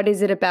 what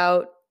is it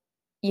about,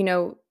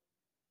 who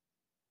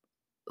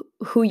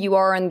you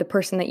are and the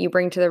person that you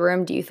bring to the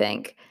room, do you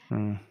think?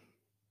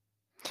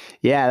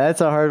 Yeah,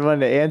 that's a hard one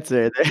to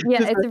answer.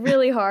 Yeah, it's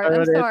really hard.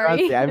 I'm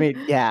sorry. I mean,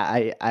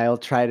 yeah, I'll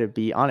try to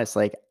be honest.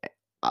 Like,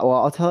 well,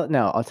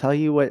 I'll tell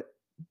you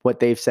what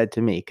they've said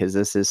to me, because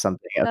this is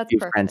something a That's few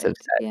friends have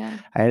perfect. said. Yeah.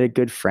 I had a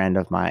good friend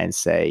of mine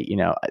say,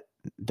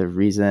 the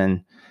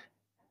reason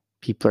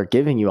people are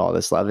giving you all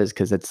this love is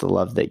because it's the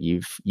love that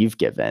you've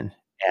given,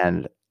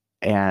 and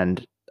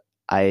and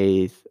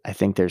I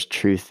think there's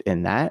truth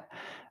in that,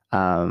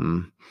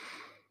 um,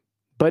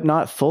 but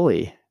not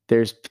fully.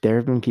 There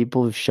have been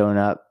people who've shown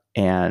up,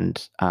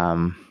 and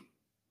I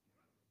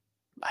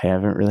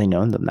haven't really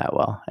known them that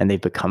well, and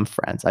they've become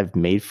friends. I've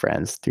made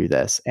friends through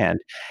this, and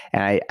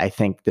I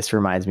think this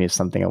reminds me of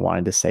something I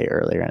wanted to say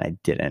earlier and I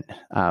didn't,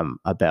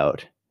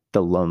 about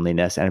the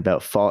loneliness and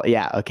about fall.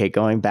 Yeah, okay.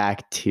 Going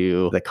back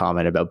to the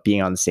comment about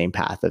being on the same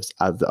path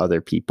of the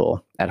other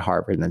people at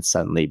Harvard, and then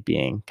suddenly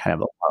being kind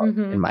of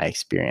alone. In my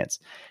experience,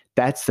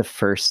 that's the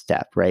first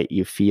step, right?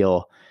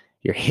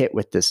 You're hit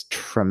with this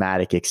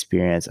traumatic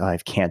experience. Oh, I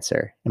have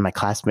cancer, and my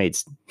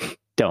classmates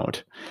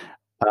don't.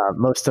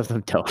 Most of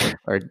them don't,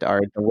 or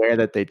are aware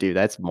that they do.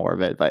 That's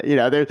morbid, but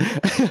they're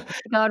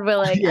God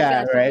willing. I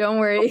yeah, got you. right. Don't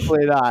worry.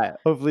 Hopefully not.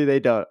 Hopefully they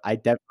don't. I I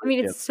definitely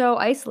mean, do. it's so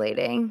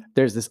isolating.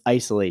 There's this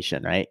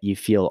isolation, right? You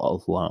feel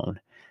alone.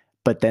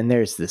 But then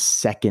there's the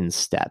second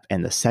step,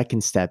 and the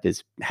second step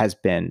has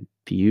been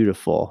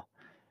beautiful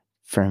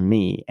for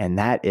me, and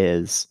that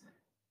is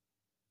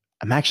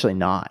I'm actually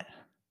not.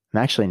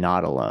 I'm actually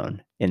not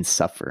alone in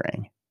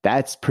suffering.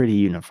 That's pretty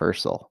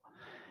universal.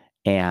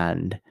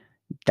 And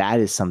that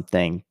is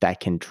something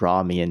that can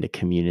draw me into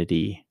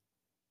community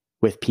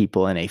with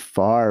people in a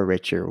far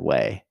richer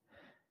way.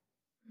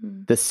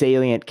 The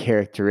salient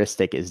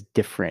characteristic is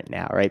different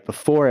now, right?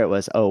 Before it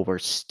was, oh, we're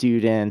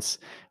students,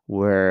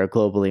 we're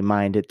globally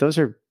minded. Those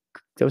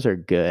are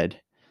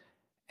good.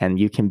 And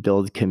you can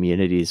build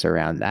communities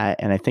around that.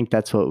 And I think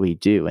that's what we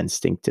do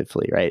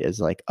instinctively, right?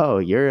 Is like, oh,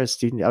 you're a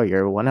student. Oh,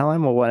 you're a 1L.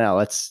 I'm a 1L.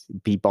 Let's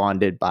be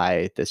bonded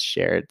by this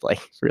shared, like,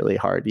 really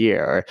hard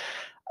year. Or,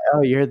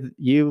 oh,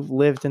 you've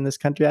lived in this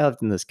country. I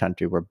lived in this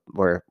country. We're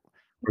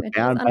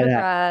bound by that.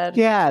 Undergrad.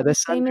 Yeah,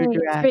 this Same age,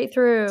 undergrad. straight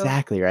through.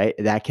 Exactly, right?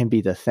 That can be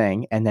the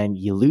thing. And then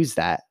you lose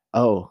that.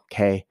 Oh,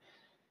 okay.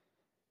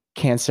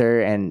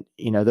 Cancer and,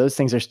 those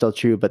things are still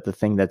true, but the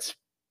thing that's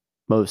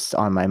most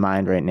on my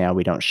mind right now,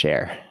 we don't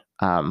share.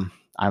 I'm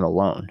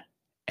alone,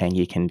 and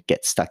you can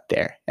get stuck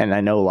there. And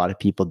I know a lot of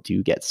people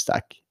do get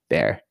stuck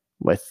there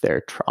with their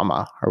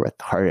trauma or with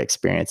hard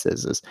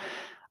experiences. Is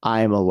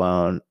I'm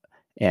alone,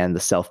 and the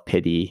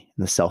self-pity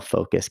and the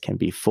self-focus can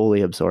be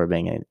fully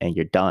absorbing, and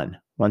you're done.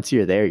 Once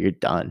you're there, you're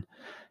done,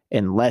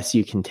 unless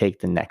you can take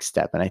the next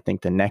step. And I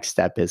think the next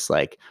step is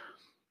like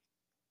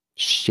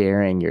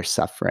sharing your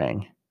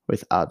suffering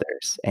with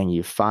others. And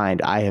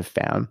I have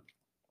found,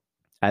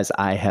 as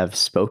I have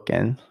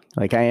spoken,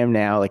 like I am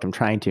now, like I'm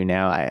trying to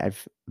now,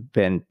 I've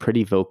been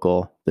pretty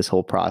vocal this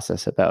whole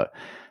process about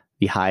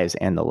the highs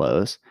and the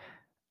lows,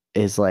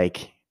 is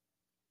like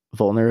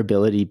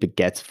vulnerability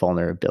begets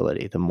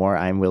vulnerability. The more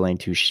I'm willing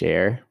to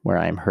share where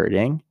I'm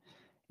hurting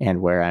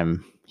and where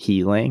I'm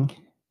healing,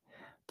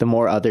 the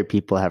more other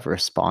people have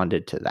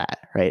responded to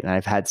that, right? And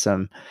I've had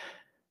some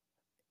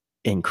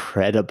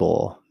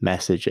incredible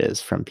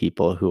messages from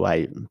people who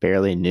I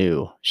barely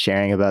knew,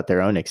 sharing about their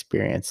own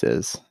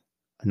experiences,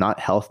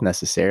 not health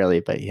necessarily,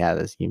 but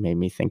yeah, you made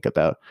me think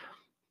about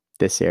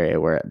this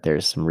area where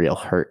there's some real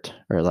hurt,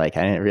 or like,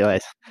 I didn't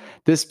realize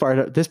this part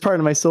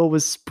of my soul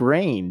was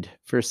sprained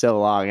for so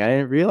long. I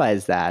didn't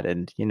realize that.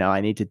 And,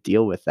 I need to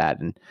deal with that.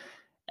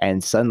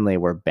 And suddenly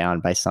we're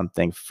bound by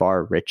something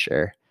far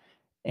richer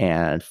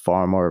and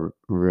far more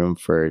room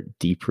for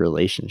deep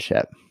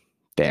relationship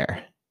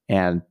there.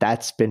 And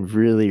that's been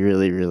really,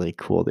 really, really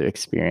cool to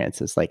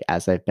experience. It's like,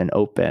 as I've been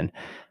open,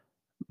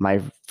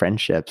 my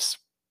friendships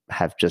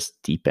have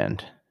just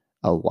deepened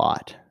a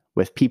lot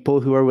with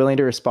people who are willing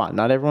to respond.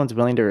 Not everyone's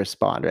willing to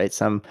respond, right?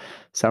 Some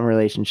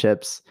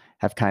relationships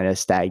have kind of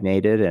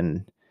stagnated,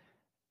 and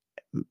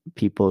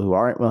people who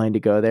aren't willing to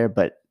go there,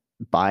 but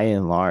by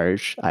and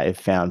large, I've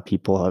found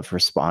people have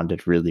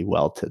responded really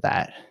well to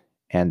that.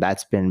 And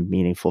that's been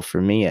meaningful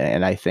for me,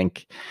 and I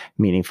think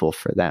meaningful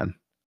for them.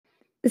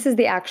 This is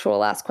the actual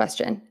last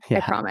question,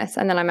 I promise,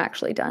 and then I'm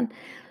actually done.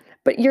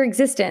 But your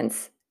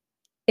existence,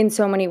 in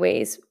so many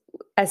ways,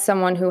 as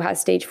someone who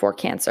has stage 4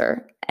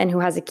 cancer and who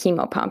has a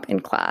chemo pump in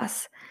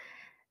class,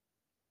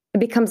 it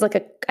becomes like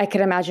I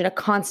could imagine, a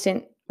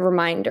constant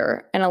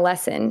reminder and a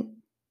lesson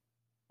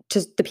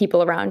to the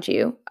people around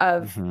you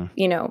of,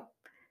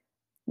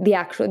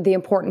 the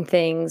important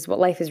things, what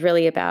life is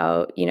really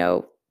about,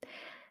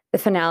 the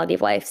finality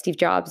of life. Steve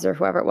Jobs or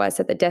whoever it was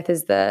said that death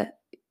is the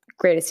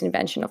greatest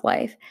invention of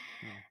life.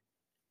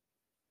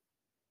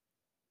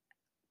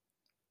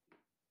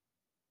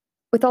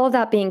 With all of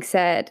that being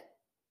said,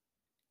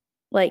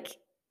 like,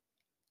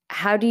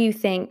 how do you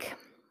think,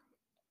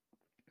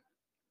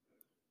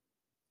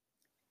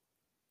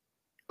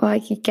 well, I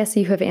guess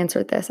you have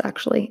answered this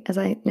actually, as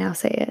I now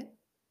say it.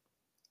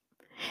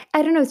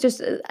 I don't know. It's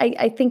just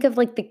I think of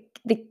like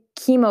the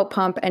chemo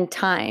pump and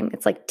time.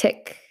 It's like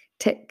tick,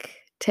 tick,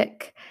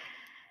 tick.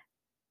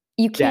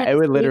 You Yeah, can't it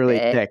would escape literally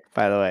it, tick,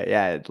 by the way.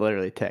 Yeah, it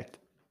literally ticked.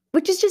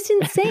 which is just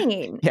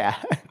insane. Yeah.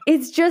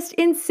 It's just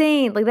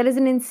insane. Like that is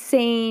an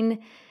insane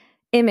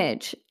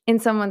image in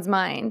someone's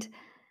mind.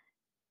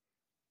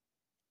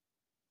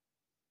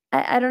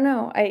 I don't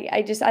know.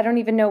 I don't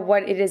even know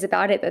what it is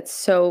about it that's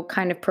so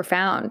kind of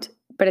profound.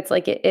 But it's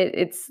like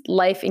it's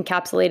life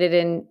encapsulated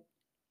in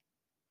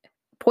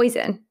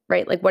poison,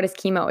 right? Like what is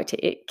chemo?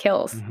 It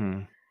kills.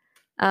 Mhm.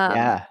 Um,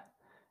 Yeah.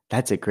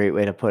 That's a great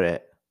way to put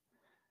it.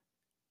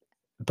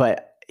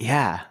 But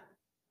yeah,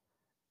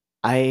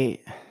 I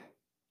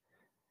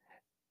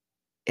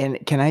and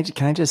can I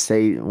just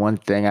say one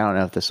thing? I don't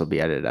know if this will be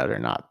edited out or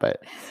not,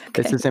 but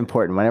this okay. is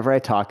important. Whenever I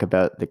talk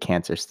about the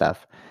cancer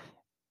stuff,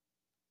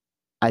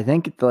 I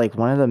think like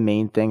one of the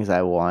main things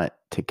I want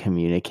to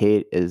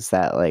communicate is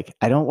that like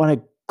I don't want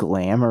to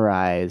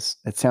glamorize.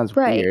 It sounds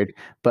Right. weird,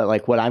 but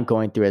like what I'm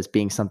going through as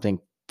being something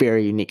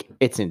very unique.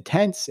 It's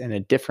intense in a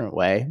different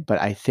way,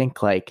 but I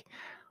think like,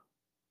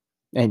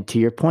 and to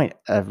your point,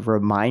 a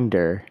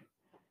reminder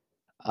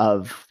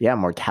of yeah,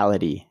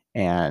 mortality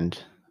and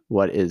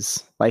what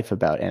is life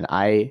about. And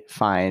I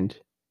find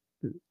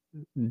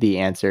the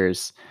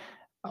answers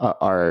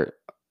are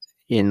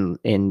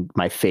in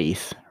my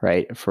faith,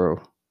 right?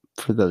 For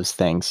those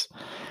things.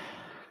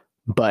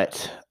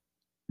 But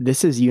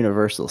this is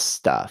universal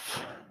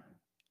stuff.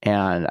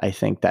 And I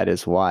think that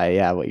is why,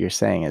 yeah, what you're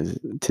saying is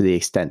to the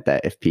extent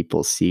that if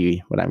people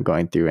see what I'm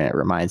going through and it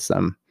reminds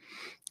them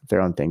of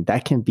their own thing,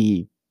 that can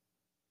be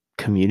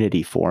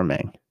community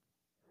forming.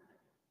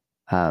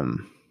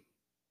 Um,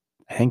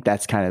 I think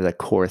that's kind of the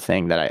core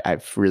thing that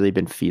I've really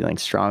been feeling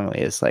strongly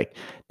is like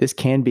this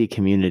can be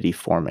community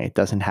forming. It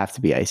doesn't have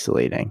to be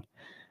isolating.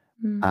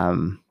 Mm.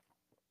 Um,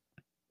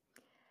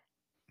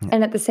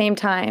 And at the same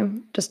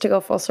time, just to go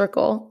full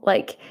circle,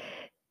 like,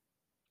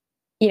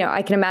 you know,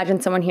 I can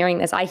imagine someone hearing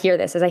this. I hear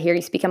this as I hear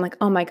you speak. I'm like,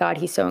 oh my God,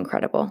 he's so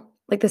incredible.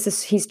 Like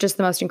he's just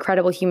the most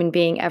incredible human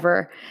being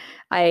ever.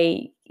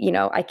 I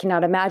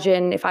cannot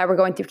imagine if I were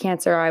going through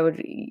cancer, I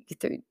would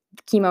through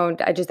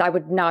chemo. I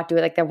would not do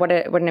it like that. What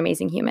an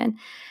amazing human.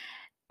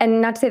 And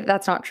not to say that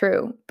that's not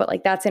true, but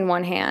like that's in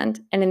one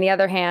hand. And in the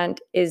other hand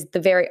is the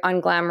very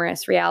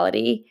unglamorous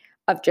reality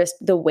of just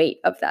the weight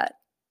of that,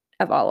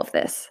 of all of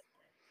this,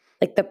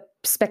 like the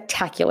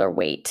spectacular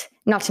weight,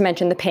 not to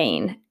mention the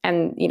pain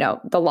and, you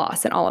know, the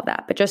loss and all of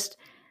that, but just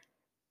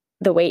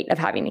the weight of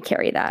having to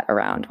carry that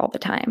around all the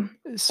time.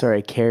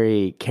 Sorry,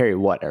 carry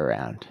what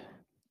around?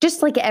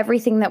 Just like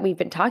everything that we've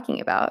been talking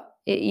about,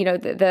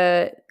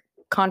 the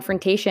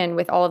confrontation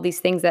with all of these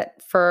things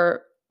that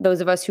for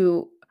those of us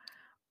who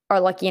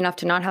are lucky enough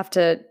to not have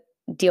to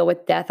deal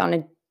with death on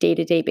a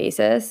day-to-day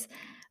basis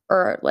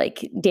or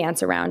like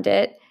dance around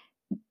it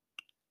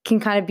can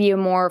kind of be a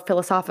more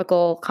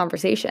philosophical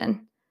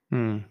conversation.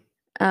 Hmm.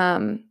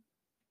 Um,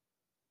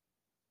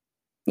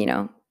 you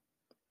know,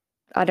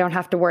 I don't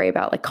have to worry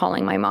about like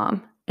calling my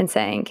mom and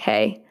saying,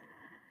 "Hey,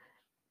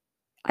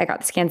 I got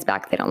the scans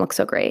back. They don't look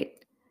so great."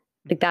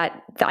 Like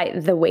that,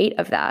 the weight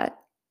of that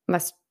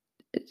must.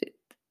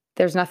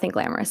 There's nothing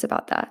glamorous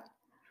about that.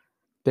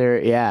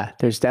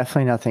 There's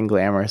definitely nothing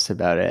glamorous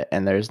about it,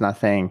 and there's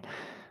nothing.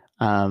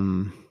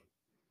 Um,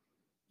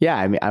 yeah,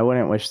 I mean, I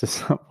wouldn't wish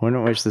this.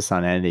 Wouldn't wish this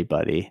on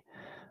anybody.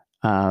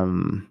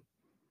 Um,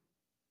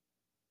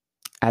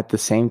 at the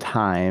same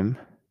time,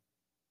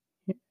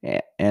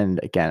 and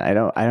again, I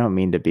don't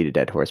mean to beat a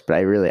dead horse, but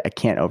I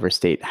can't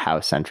overstate how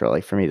central,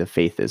 like for me, the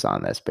faith is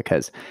on this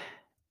because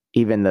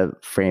even the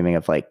framing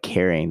of like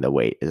carrying the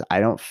weight is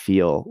I don't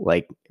feel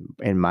like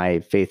in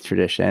my faith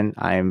tradition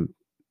I'm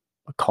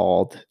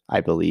called, I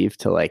believe,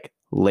 to like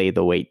lay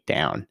the weight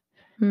down.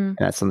 Mm. And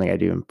that's something I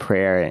do in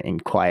prayer and in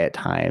quiet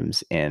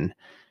times in,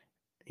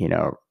 you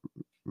know,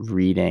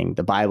 reading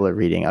the Bible or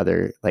reading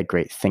other like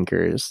great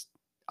thinkers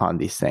on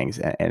these things.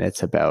 And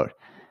it's about,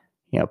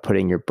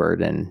 putting your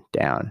burden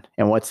down.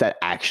 And what's that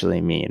actually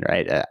mean,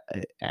 right?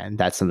 And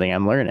that's something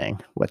I'm learning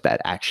what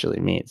that actually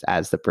means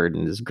as the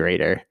burden is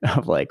greater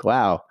of like,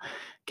 wow,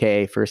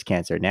 okay, first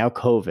cancer, now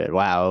COVID.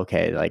 Wow,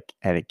 okay, like,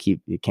 and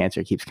the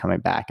cancer keeps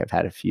coming back. I've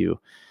had a few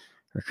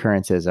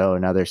recurrences. Oh,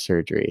 another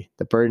surgery.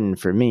 The burden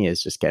for me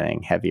is just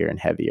getting heavier and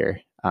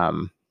heavier.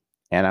 And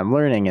I'm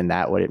learning in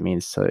that what it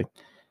means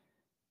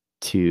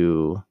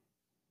to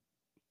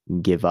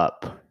give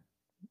up,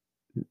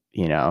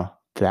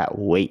 that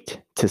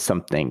weight to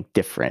something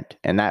different.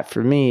 And that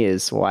for me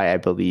is why I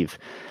believe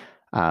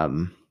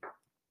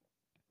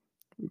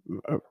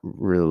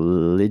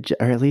religion,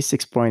 or at least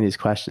exploring these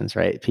questions,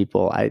 right?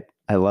 People, I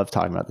love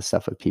talking about this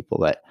stuff with people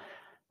that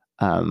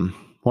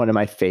one of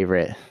my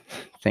favorite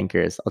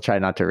thinkers, I'll try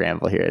not to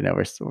ramble here. I know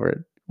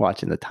we're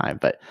watching the time,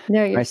 but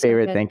No, you're my so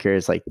favorite good.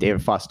 thinkers like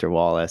David Foster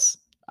Wallace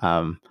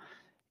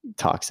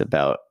talks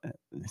about,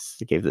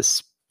 he gave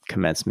this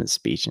commencement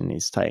speech and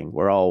he's saying,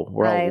 we're all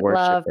I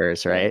love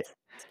worshipers, right? this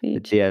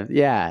speech.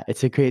 Yeah,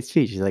 it's a great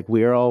speech. He's like,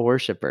 we're all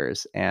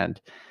worshipers. And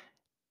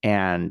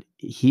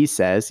he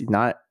says,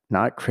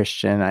 not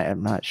Christian.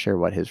 I'm not sure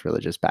what his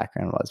religious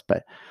background was,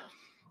 but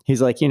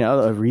he's like,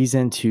 a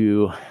reason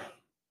to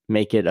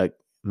make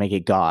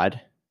it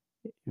God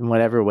in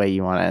whatever way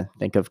you want to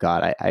think of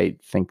God. I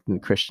think in the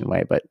Christian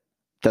way, but it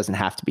doesn't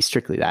have to be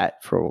strictly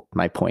that. For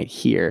my point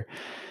here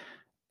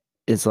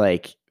is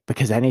like,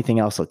 because anything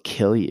else will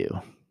kill you.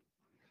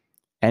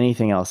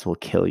 Anything else will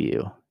kill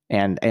you.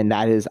 And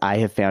that is, I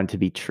have found to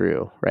be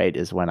true, right?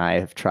 Is when I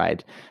have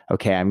tried,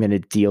 okay, I'm going to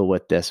deal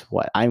with this.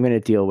 I'm going to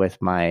deal with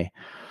my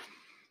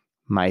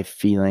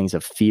feelings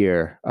of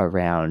fear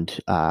around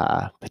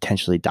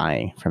potentially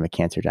dying from a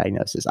cancer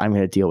diagnosis. I'm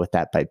going to deal with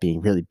that by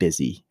being really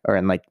busy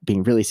and like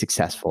being really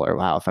successful, or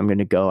wow, if I'm going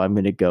to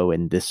go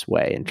in this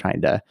way, and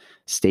trying to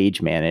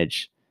stage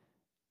manage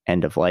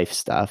end of life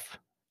stuff,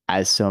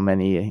 as so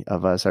many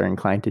of us are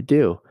inclined to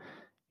do.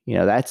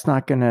 That's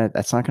not going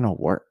to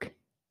work.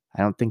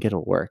 I don't think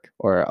it'll work.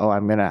 Or, I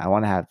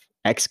want to have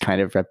X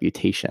kind of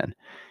reputation.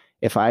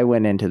 If I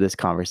went into this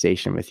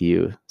conversation with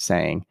you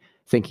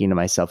thinking to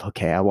myself,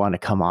 okay, I want to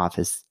come off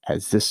as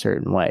this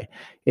certain way,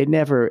 it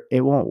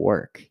won't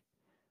work.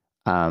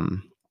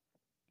 And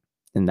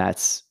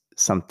that's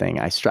something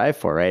I strive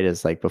for, right?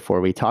 Is like, before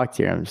we talked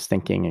here, I'm just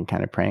thinking and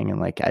kind of praying, and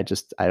like, I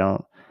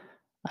don't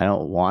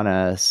want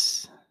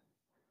us.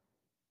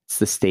 It's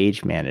the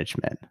stage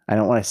management. I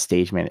don't want to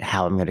stage manage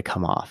how I'm going to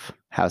come off.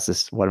 How's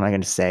this? What am I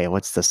going to say?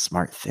 What's the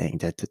smart thing?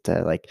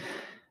 Like,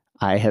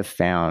 I have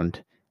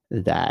found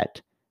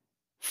that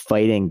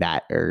fighting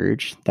that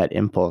urge, that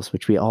impulse,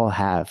 which we all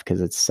have,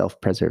 because it's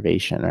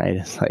self-preservation, right?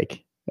 It's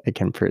like, I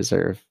can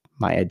preserve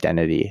my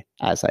identity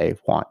as I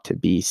want to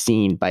be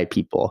seen by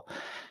people.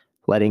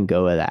 Letting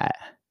go of that,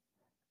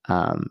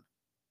 I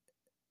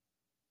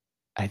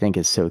think,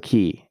 is so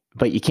key.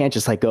 But you can't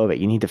just let go of it.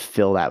 You need to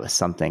fill that with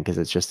something, because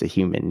it's just a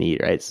human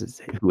need, right? It's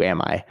who am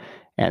I?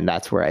 And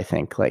that's where I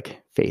think like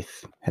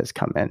faith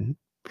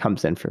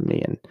comes in for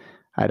me. And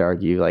I'd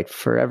argue like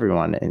for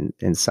everyone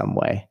in some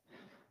way,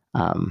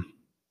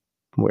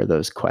 where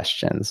those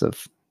questions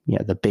of,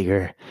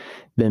 the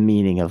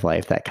meaning of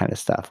life, that kind of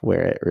stuff,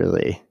 where it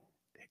really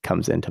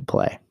comes into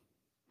play.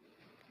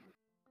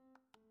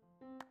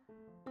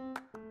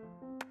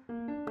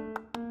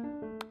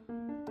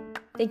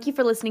 Thank you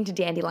for listening to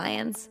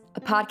Dandelions,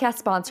 a podcast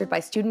sponsored by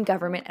Student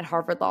Government at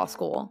Harvard Law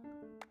School.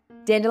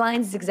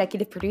 Dandelions is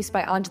executive produced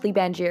by Anjali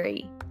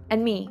Banjiri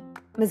and me,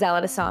 Mazel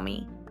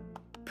Adasami.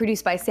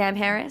 Produced by Sam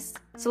Harris,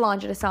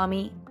 Solange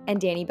Adasami, and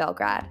Danny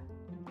Belgrad.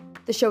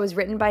 The show is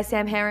written by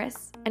Sam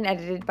Harris and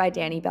edited by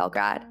Danny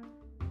Belgrad.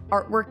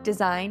 Artwork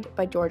designed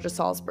by Georgia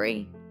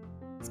Salisbury.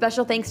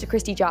 Special thanks to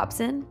Christy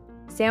Jobson,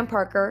 Sam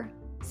Parker,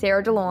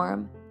 Sarah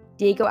DeLorme,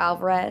 Diego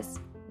Alvarez,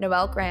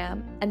 Noel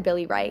Graham, and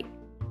Billy Wright.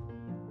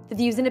 The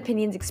views and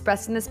opinions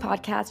expressed in this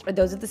podcast are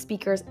those of the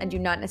speakers and do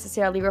not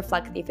necessarily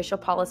reflect the official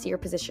policy or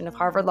position of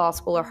Harvard Law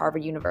School or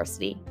Harvard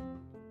University.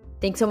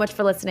 Thanks so much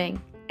for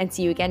listening, and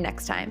see you again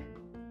next time.